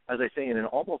 as I say, in an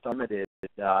almost unlimited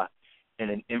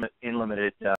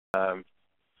unlimited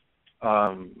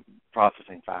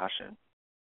processing fashion.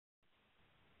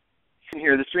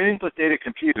 Here, the streaming plus data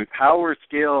compute. How is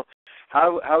they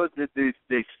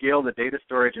scale the data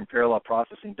storage and parallel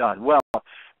processing done? Well,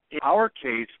 in our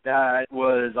case, that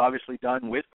was obviously done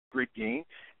with GridGain,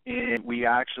 and we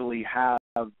actually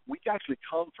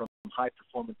come from high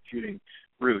performance computing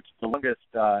roots. The longest,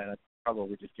 and I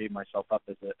probably just gave myself up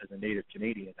as a native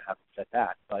Canadian, I haven't said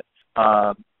that, but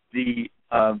the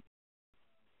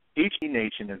HD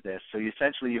nation of this. So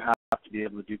essentially, you have to be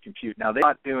able to do compute. Now, they're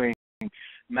not doing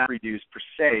MapReduce per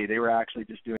se. They were actually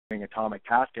just doing atomic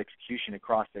task execution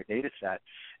across their data set,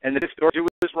 and the storage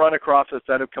was run across a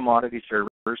set of commodity servers.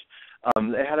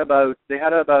 They had about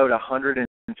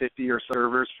 150 or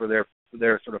servers for their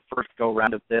sort of first go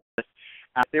round of this,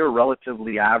 They were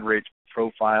relatively average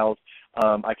profiles.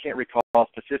 I can't recall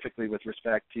specifically with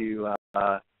respect to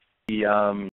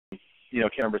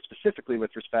can't remember specifically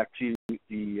with respect to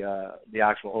the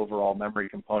actual overall memory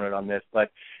component on this,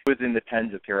 but it was in the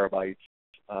tens of terabytes.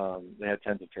 They had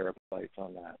tens of terabytes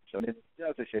on that. So, as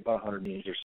I say, about 100 means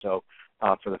or so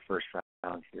for the first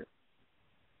round here.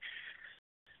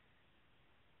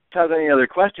 If you have any other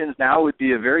questions, now would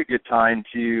be a very good time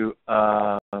to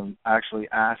actually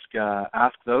ask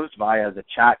those via the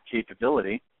chat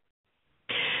capability.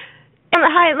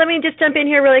 Hi, let me just jump in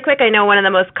here really quick. I know one of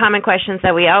the most common questions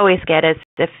that we always get is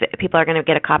if people are going to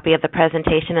get a copy of the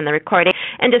presentation and the recording.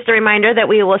 And just a reminder that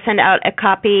we will send out a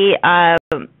copy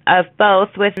of both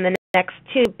within the next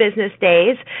 2 business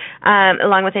days,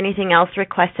 along with anything else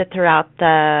requested throughout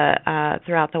the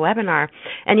webinar.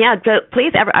 And yeah,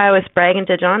 please, I was bragging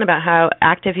to Jon about how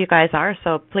active you guys are,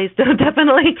 so please do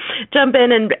definitely jump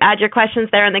in and add your questions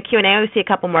there in the Q&A. We see a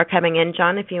couple more coming in.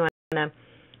 Jon, if you want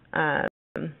to...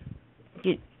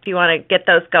 Do you want to get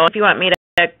those going? If you want me to...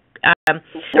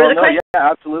 yeah,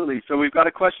 absolutely. So we've got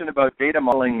a question about data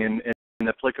modeling and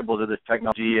applicable to this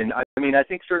technology. And I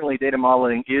think certainly data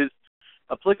modeling is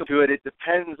applicable to it. It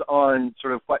depends on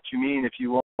sort of what you mean. If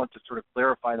you want to sort of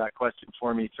clarify that question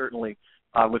for me, certainly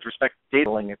with respect to data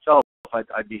modeling itself,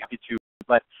 I'd be happy to.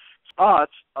 But for us,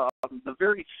 the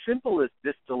very simplest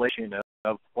distillation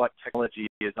of what technology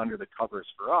is under the covers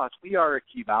for us, we are a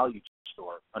key value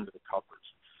store under the covers.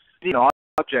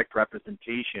 Object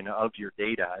representation of your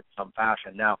data in some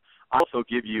fashion. Now, I also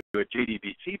give you a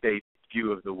JDBC-based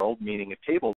view of the world, meaning a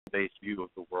table-based view of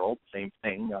the world, same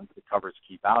thing under the covers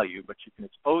key value, but you can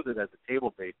expose it as a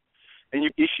table-based, and you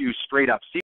issue straight-up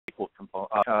SQL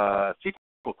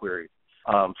queries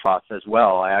for us as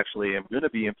well. I actually am going to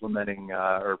be implementing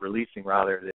or releasing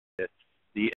rather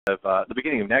the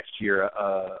beginning of next year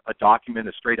a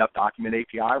straight-up document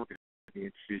API. We're going to be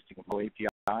introducing a Mo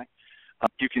API.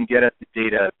 You can get at the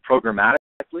data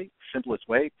programmatically, simplest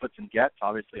way, puts and gets,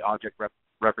 obviously object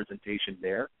representation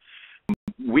there.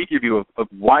 We give you a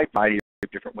wide variety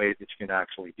of different ways that you can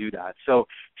actually do that. So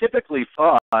typically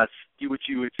for us, what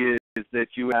you would do is that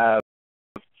you have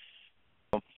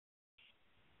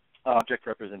object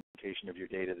representation of your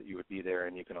data that you would be there,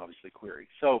 and you can obviously query.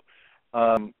 So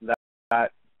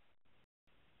that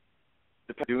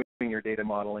doing your data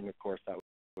modeling, of course, that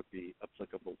would be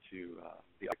applicable to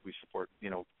we support,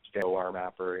 OR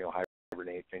mapper,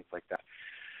 Hibernate, things like that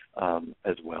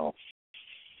as well.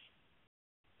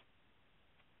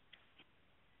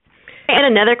 And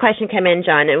another question came in,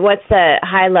 Jon. What's the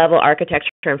high-level architecture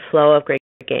and flow of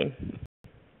GridGain?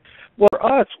 Well, for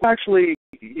us, actually,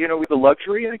 we have the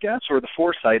luxury, I guess, or the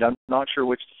foresight. I'm not sure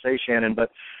which to say, Shannon,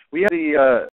 but we had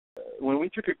when we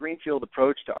took a greenfield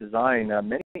approach to design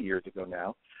many years ago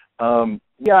now,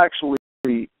 we actually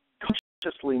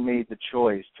consciously made the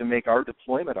choice to make our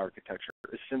deployment architecture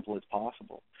as simple as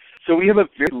possible. So we have a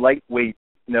very lightweight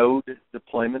node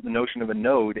deployment, the notion of a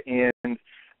node, and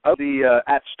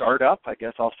at startup, I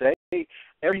guess I'll say,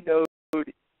 every node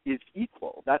is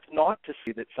equal. That's not to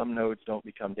say that some nodes don't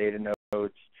become data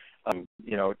nodes,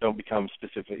 don't become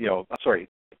specific,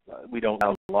 we don't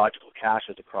have logical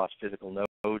caches across physical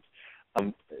nodes.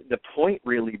 The point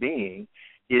really being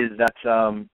is that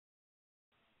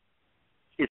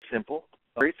it's simple,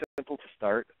 very simple to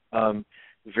start,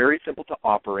 very simple to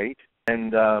operate,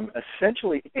 and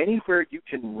essentially anywhere you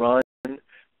can run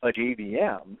a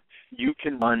JVM, you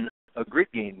can run a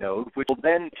GridGain node, which will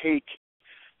then take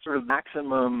sort of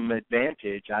maximum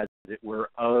advantage, as it were,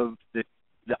 of the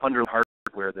underlying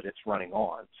hardware that it's running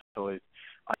on. So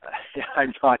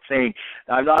I'm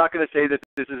not going to say that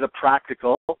this is a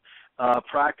practical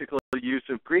use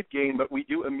of GridGain, but we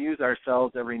do amuse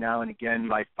ourselves every now and again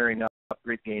by firing up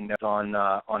GridGain nodes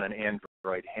on an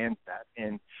Android handset.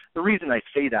 And the reason I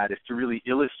say that is to really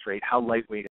illustrate how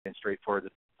lightweight and straightforward the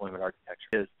deployment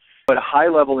architecture is. But a high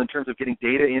level in terms of getting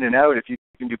data in and out, if you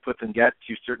can do puts and gets,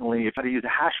 you certainly, if you how to use a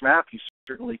hash map, you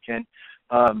certainly can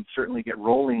get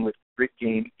rolling with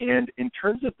GridGain. And in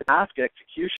terms of task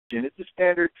execution, it's a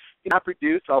standard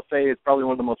MapReduce. I'll say it's probably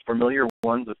one of the most familiar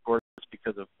ones, of course,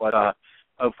 because of what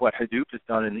Hadoop has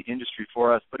done in the industry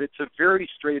for us. But it's a very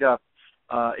straight up.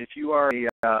 If you are a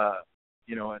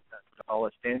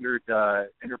standard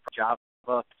enterprise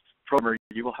Java programmer,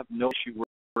 you will have no issue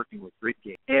working with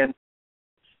GridGain. And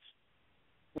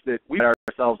that we put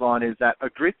ourselves on is that a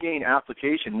GridGain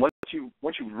application, once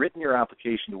you've written your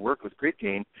application to work with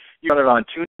GridGain, you run it on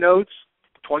 2 nodes,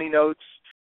 20 nodes,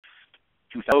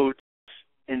 2 nodes,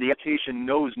 and the application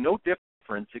knows no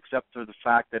difference except for the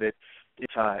fact that it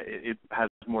has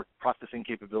more processing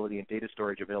capability and data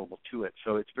storage available to it.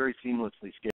 So it's very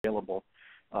seamlessly scalable.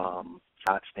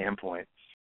 that standpoint.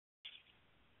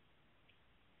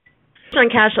 On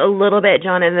cache a little bit,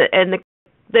 John, and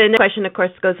the next question, of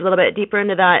course, goes a little bit deeper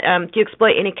into that. Do you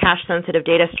exploit any cache-sensitive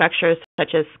data structures,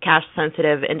 such as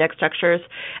cache-sensitive index structures,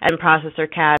 and processor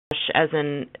cache,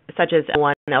 such as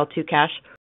L1 and L2 cache?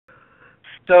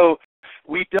 So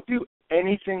we don't do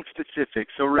anything specific.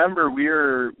 So remember,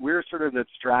 we're sort of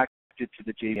abstracted to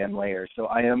the JVM layer. So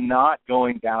I am not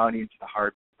going down into the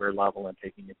hardware level and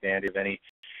taking advantage of any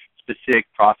specific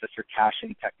processor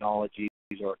caching technologies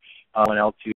or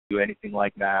L1, L2, anything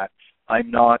like that.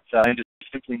 I'm just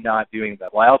simply not doing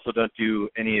that. Well, I also don't do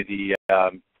any of the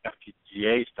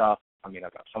FPGA stuff. I mean,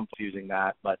 I've got some using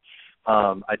that, but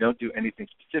I don't do anything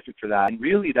specific for that. And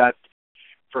really, that's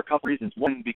for a couple reasons.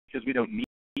 One, because we don't need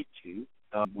to.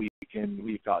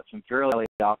 We've got some fairly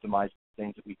optimized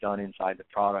things that we've done inside the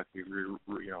product. We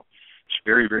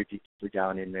very, very deeply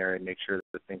down in there and make sure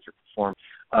that things are performed.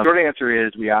 Short answer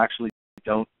is we actually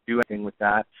don't do anything with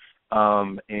that.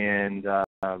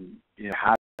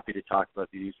 Happy to talk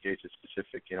about the use cases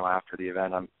specific, after the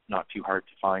event. I'm not too hard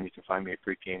to find. You can find me at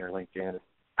GridGain or LinkedIn,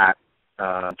 at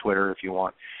Twitter if you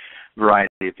want. Variety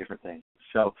of different things.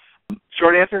 So,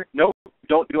 short answer, no,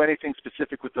 don't do anything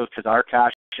specific with those because our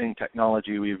caching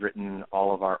technology, we've written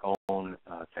all of our own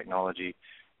technology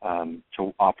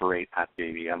to operate at the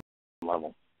JVM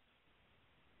level.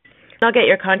 I'll get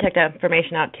your contact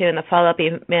information out too in the follow-up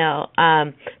email,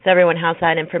 so everyone has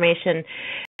that information.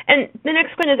 And the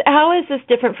next one is, how is this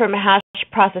different from hash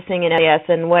processing in LES,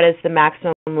 and what is the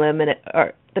maximum limit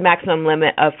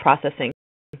of processing?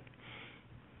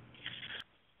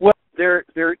 Well, there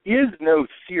is no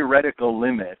theoretical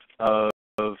limit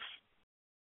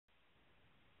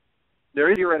there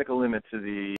is a theoretical limit to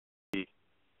the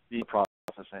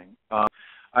processing.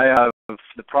 I have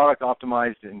the product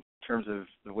optimized in terms of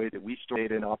the way that we store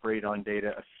data and operate on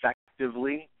data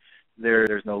effectively.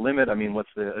 There's no limit. I mean,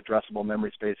 what's the addressable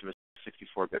memory space of a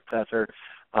 64-bit processor?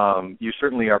 You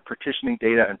certainly are partitioning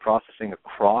data and processing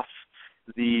across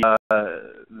the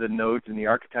nodes in the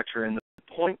architecture. And the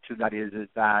point to that is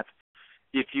that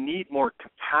if you need more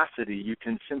capacity, you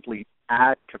can simply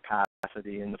add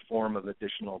capacity in the form of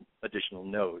additional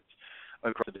nodes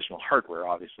across additional hardware,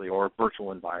 obviously, or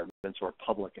virtual environments or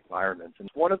public environments. And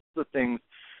one of the things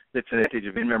that's an advantage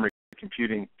of in-memory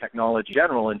computing technology in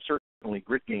general, and certainly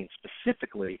GridGain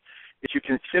specifically, is you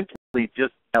can simply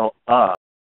just scale up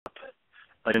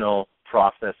additional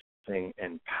processing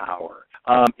and power.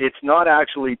 It's not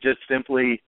actually just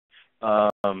simply,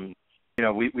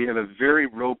 we have a very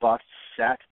robust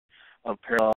set of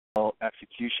parallel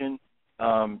execution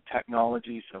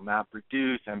technology, so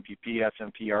MapReduce, MPP,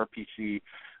 SMP, RPC.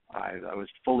 I was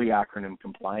fully acronym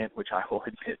compliant, which I will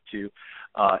admit to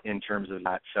in terms of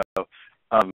that. So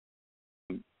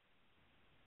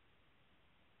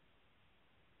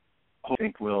I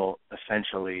think we'll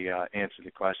essentially answer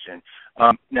the question.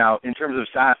 Now, in terms of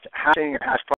hashing or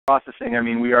hash processing, I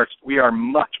mean, we are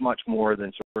much, much more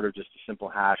than sort of just a simple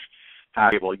hash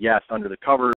table. Yes, under the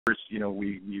covers,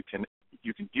 you can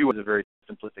do it as a very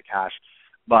simplistic hash,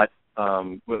 but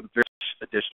with very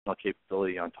additional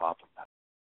capability on top of that.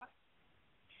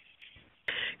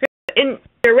 In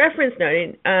your reference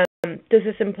noting, does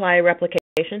this imply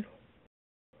replication?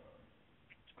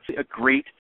 A great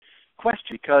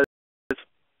question, because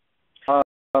when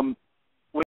you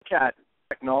look at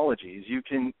technologies,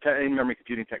 in-memory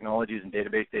computing technologies and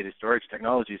database data storage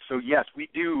technologies, so yes, we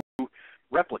do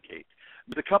replicate.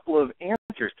 There's a couple of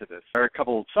answers to this, or a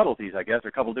couple of subtleties, I guess, or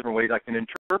a couple of different ways I can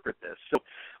interpret this. So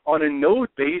on a node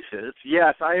basis,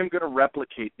 yes, I am going to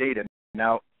replicate data.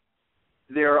 Now,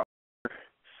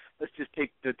 let's just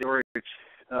take the storage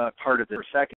part of this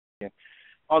for a second.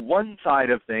 On one side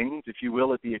of things, if you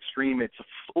will, at the extreme, it's a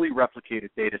fully replicated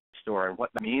data store. And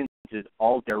what that means is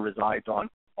all data resides on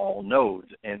all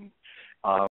nodes. And,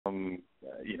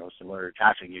 similar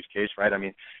caching use case, right? I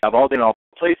mean, have all data in all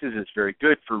places is very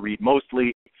good for read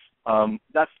mostly.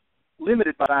 That's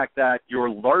limited by the fact that your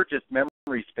largest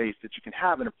memory space that you can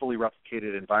have in a fully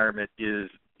replicated environment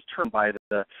is determined by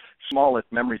the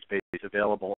smallest memory space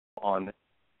available on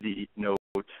the nodes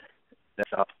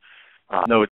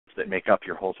that make up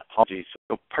your whole topology.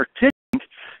 So partitioned is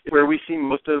where we see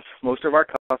most of our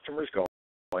customers going.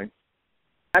 In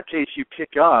that case, you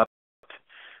pick up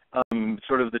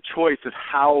sort of the choice of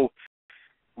how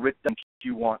redundant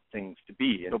you want things to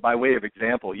be. And so by way of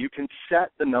example, you can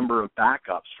set the number of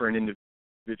backups for an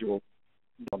individual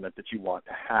element that you want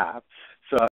to have.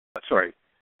 So,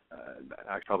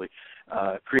 I probably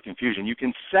create confusion. You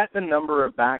can set the number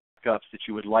of backups that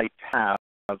you would like to have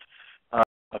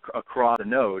across the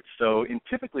nodes. So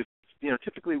typically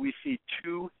we see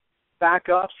two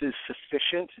backups is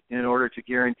sufficient in order to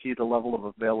guarantee the level of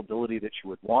availability that you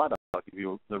would want. I'll give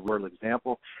you the real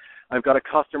example. I've got a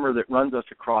customer that runs us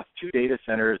across 2 data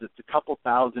centers. It's a couple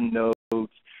thousand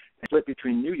nodes split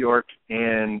between New York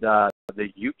and the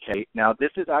UK. Now,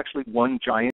 this is actually one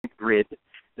giant grid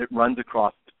that runs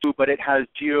across the 2, but it has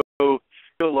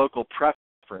geolocal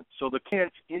preference. So the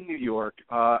clients in New York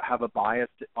have a bias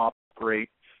to operate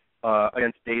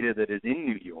against data that is in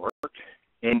New York,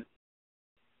 and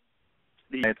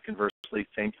the clients conversely,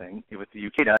 same thing with the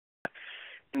UK data.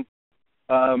 And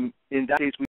in that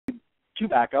case, we do 2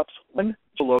 backups, one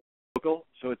local,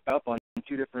 so it's up on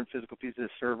 2 different physical pieces of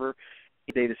server,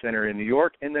 a data center in New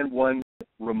York, and then one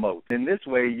remote. In this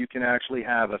way, you can actually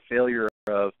have a failure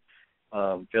of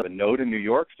a node in New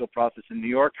York, still process in New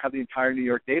York, have the entire New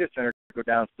York data center go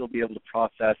down, still be able to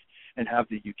process, and have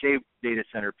the UK data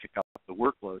center pick up the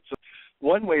workload. So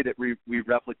one way that we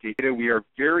replicate data, we are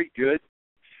very good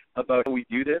about how we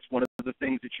do this. One of the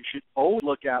things that you should always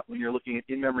look at when you're looking at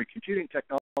in-memory computing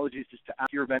technologies is to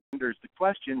ask your vendors the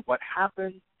question, what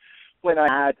happens when I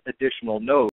add additional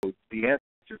nodes? The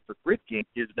answer for GridGain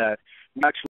is that we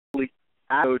actually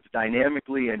add nodes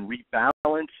dynamically and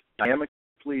rebalance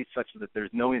dynamically such that there's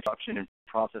no interruption in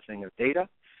processing of data.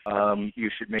 You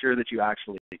should make sure that you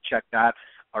actually check that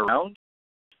around.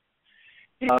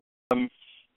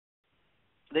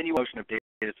 Then you motion of data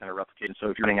center replication. So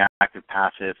if you're running active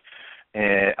passive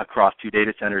across 2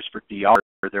 data centers for DR,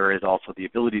 there is also the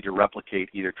ability to replicate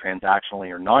either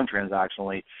transactionally or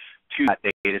non-transactionally to that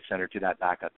data center, to that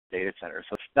backup data center.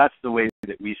 So that's the way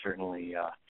that we certainly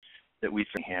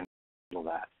handle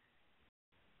that.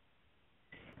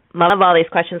 Love all these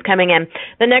questions coming in.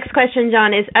 The next question,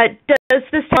 Jon, is does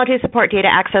this technology support data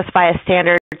access via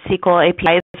standard SQL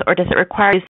APIs, or does it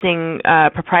require using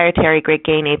proprietary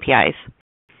GridGain APIs?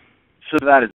 So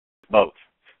that is both.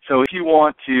 So if you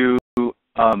want to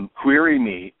query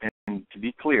me, and to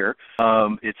be clear,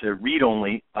 it's a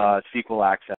read-only SQL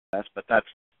access, but that's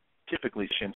typically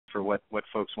for what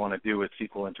folks want to do with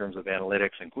SQL in terms of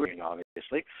analytics and querying,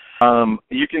 obviously.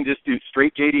 You can just do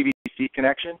straight JDBC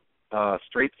connection,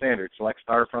 straight standard, select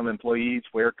star from employees,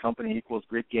 where company equals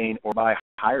GridGain, or by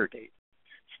hire date.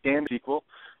 Standard SQL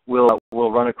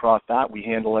will run across that. We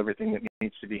handle everything that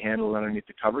needs to be handled underneath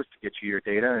the covers to get you your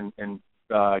data and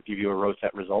give you a row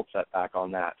set result set back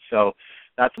on that. So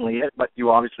that's only it, but you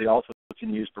obviously also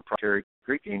can use proprietary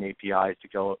GridGain APIs to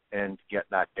go and get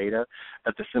that data.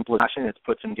 At the simplest fashion, it's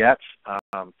puts and gets,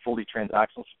 fully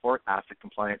transactional support, ACID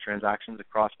compliant transactions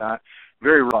across that.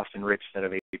 Very robust and rich set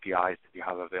of APIs that you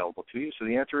have available to you. So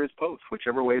the answer is both.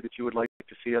 Whichever way that you would like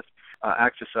to see us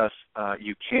access us,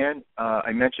 you can.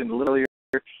 I mentioned a little earlier,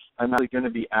 I'm actually going to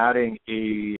be adding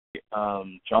a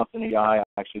Johnson AI,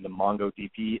 actually the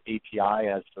MongoDB API,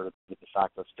 as sort of the de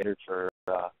facto standard for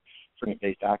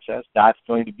based access. That's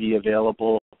going to be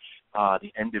available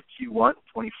the end of Q1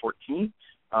 2014.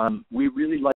 We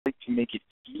really like to make it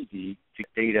easy to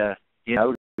get data in,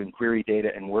 out, and query data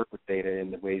and work with data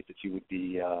in the ways that you would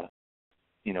be,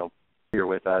 familiar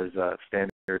with as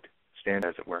standard,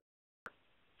 as it were.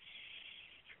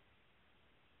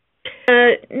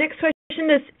 Next question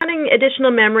is, adding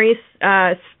additional memory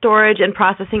storage and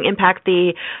processing impact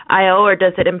the I/O, or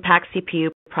does it impact CPU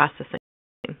processing?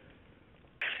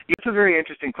 It's a very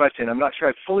interesting question. I'm not sure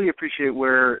I fully appreciate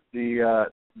where the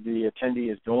attendee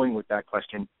is going with that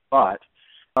question, but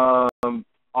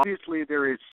obviously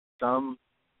there is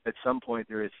at some point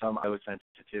there is some I/O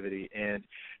sensitivity, and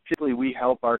typically we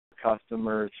help our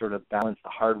customers sort of balance the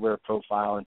hardware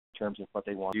profile in terms of what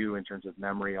they want to do in terms of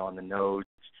memory on the nodes.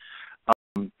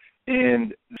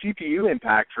 And the CPU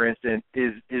impact, for instance,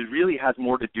 is really has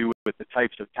more to do with the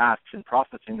types of tasks and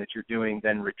processing that you're doing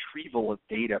than retrieval of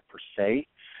data per se.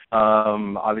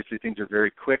 Obviously, things are very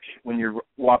quick when you're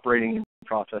operating in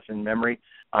process and memory.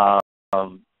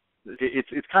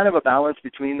 It's kind of a balance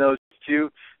between those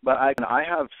two. But I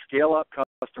have scale-up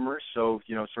customers, so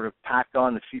sort of packed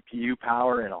on the CPU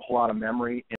power and a whole lot of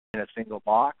memory in a single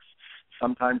box.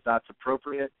 Sometimes that's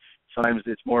appropriate. Sometimes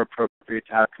it's more appropriate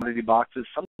to have commodity boxes.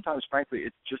 Sometimes, frankly,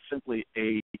 it's just simply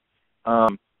a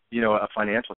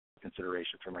financial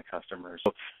consideration for my customers.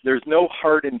 So there's no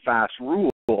hard and fast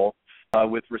rule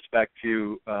with respect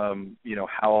to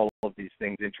how all of these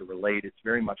things interrelate. It's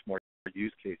very much more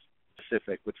use case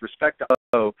specific. With respect to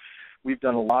I/O, we've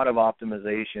done a lot of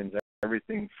optimizations,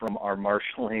 everything from our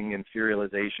marshaling and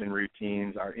serialization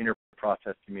routines, our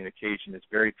inter-process communication is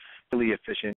very really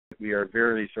efficient. We are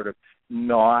very sort of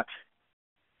not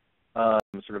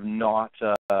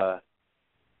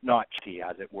key,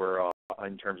 as it were,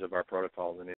 in terms of our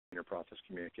protocols and inter-process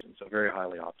communication. So very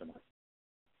highly optimized.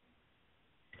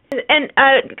 And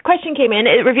a question came in.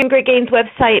 Reviewing GridGain's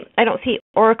website, I don't see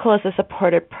Oracle as a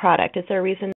supported product. Is there a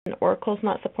reason Oracle's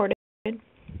not supported?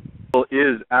 Oracle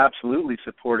is absolutely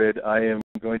supported. I am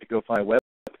going to go find a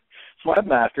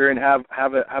webmaster and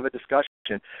have a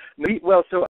discussion. Well,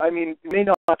 so I mean, we may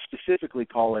not specifically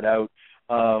call it out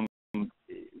one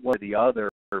or the other,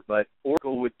 but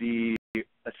Oracle would be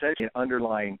essentially an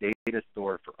underlying data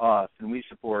store for us, and we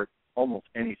support almost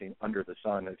anything under the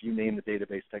sun. If you name the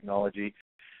database technology,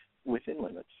 within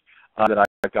limits, that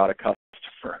I've got a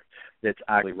customer that's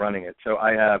actually running it. So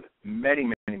I have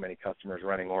many customers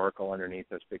running Oracle underneath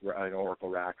this big Oracle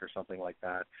rack or something like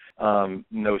that.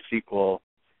 NoSQL,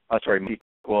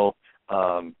 MySQL,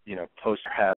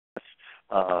 Postgres,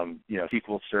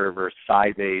 SQL Server,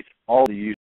 Sybase, all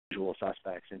the usual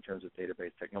suspects in terms of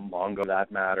database technology, Mongo,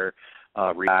 that matter,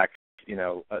 React,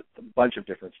 a bunch of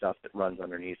different stuff that runs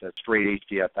underneath it. Straight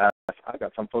HDFS. I've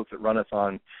got some folks that run us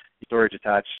on storage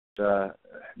attached,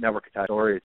 network attached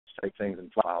storage type things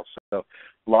and files. So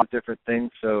a lot of different things.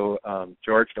 So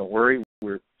George, don't worry,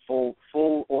 we're full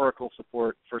Oracle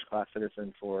support, first class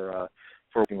citizen for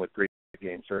working with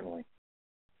GridGain, certainly.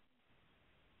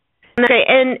 Okay,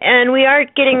 and we are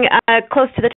getting close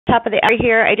to the top of the hour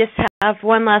here. I just have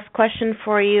one last question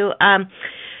for you.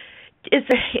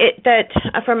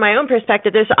 From my own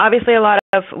perspective, there's obviously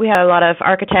we have a lot of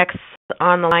architects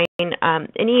on the line.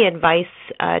 Any advice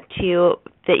that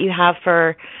you have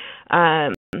for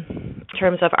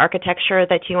terms of architecture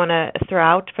that you want to throw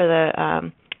out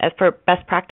for best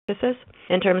practices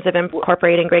in terms of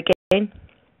incorporating GridGain?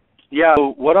 Yeah,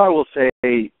 what I will say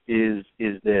is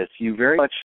this: you very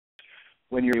much,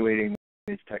 when you're evaluating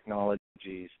these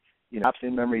technologies, apps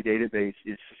in-memory database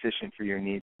is sufficient for your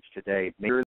needs today. Make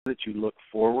sure that you look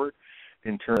forward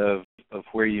in terms of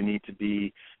where you need to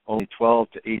be. Only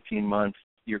 12 to 18 months,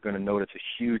 you're going to notice a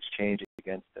huge change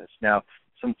against this. Now,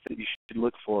 something that you should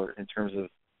look for in terms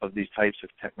of these types of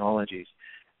technologies: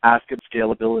 ask about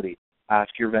scalability.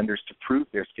 Ask your vendors to prove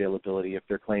their scalability if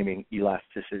they're claiming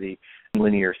elasticity and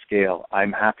linear scale.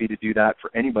 I'm happy to do that for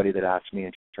anybody that asks me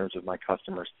in terms of my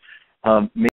customers.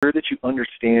 Make sure that you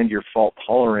understand your fault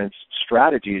tolerance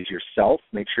strategies yourself.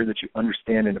 Make sure that you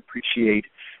understand and appreciate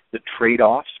the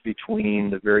trade-offs between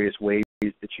the various ways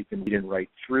that you can read and write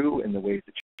through and the ways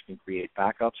that you can create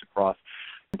backups across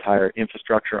the entire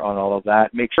infrastructure on all of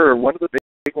that. Make sure, one of the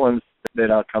big ones that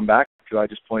I'll come back to, I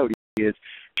just point out, is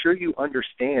make sure you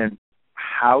understand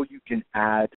how you can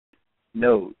add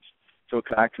nodes. So it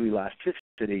comes back to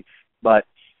elasticity, but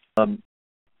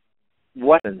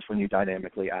what happens when you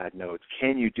dynamically add nodes?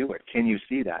 Can you do it? Can you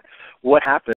see that? What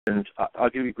happens, I'll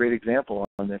give you a great example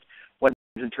on this, what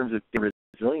happens in terms of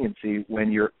resiliency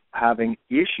when you're having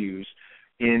issues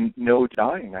in nodes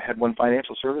dying? I had one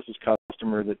financial services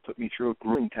customer that put me through a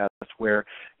grueling test where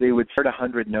they would start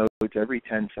 100 nodes every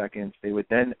 10 seconds. They would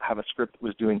then have a script that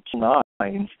was doing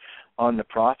nines on the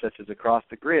processes across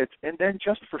the grids, and then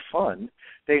just for fun,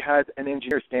 they had an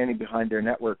engineer standing behind their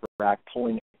network rack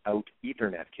pulling out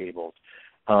Ethernet cables.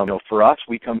 For us,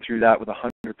 we come through that with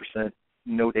 100%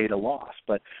 no data loss,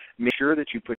 but make sure that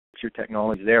you put your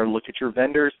technology there. Look at your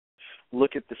vendors.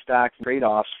 Look at the stack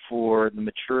trade-offs for the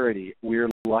maturity. We're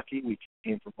lucky. We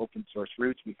came from open source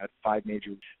roots. We had five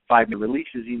major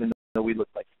releases, even though we look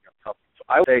like a company. So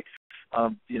I would say,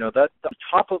 that's the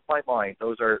top of my mind.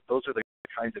 Those are the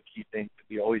kinds of key things that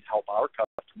we always help our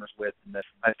customers with, and that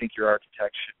I think your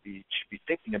architects should be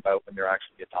thinking about when they're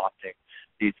actually adopting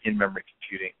these in-memory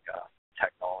computing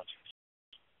technologies.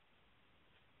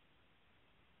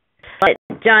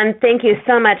 Jon, thank you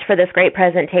so much for this great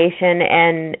presentation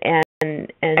and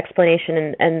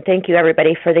explanation, and thank you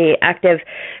everybody for the active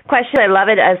questions. I love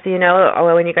it, as you know,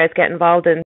 when you guys get involved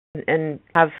and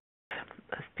have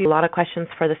a lot of questions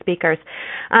for the speakers.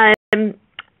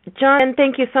 Jon,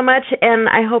 thank you so much,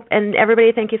 and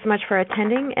everybody, thank you so much for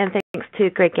attending, and thanks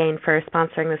to GridGain for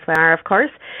sponsoring this webinar, of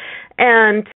course.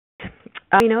 And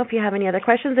if you have any other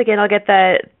questions, again, I'll get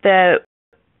the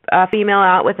email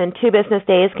out within 2 business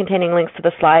days containing links to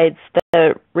the slides,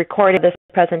 the recording of this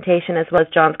presentation, as well as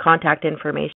Jon's contact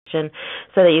information,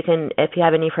 so that you can, if you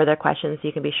have any further questions,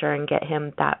 you can be sure and get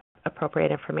him that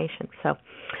appropriate information. So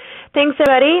thanks,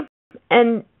 everybody.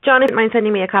 And Jon, if you don't mind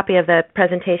sending me a copy of the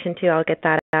presentation too, I'll get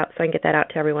that out so I can get that out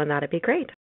to everyone. That'd be great.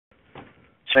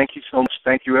 Thank you so much.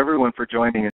 Thank you, everyone, for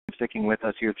joining and sticking with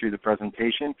us here through the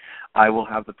presentation. I will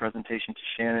have the presentation to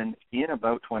Shannon in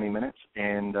about 20 minutes,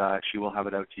 and she will have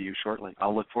it out to you shortly.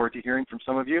 I'll look forward to hearing from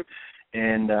some of you.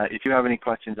 And if you have any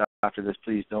questions after this,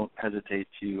 please don't hesitate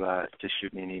to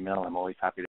shoot me an email. I'm always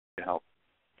happy to help.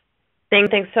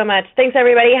 Thanks so much. Thanks,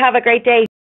 everybody. Have a great day.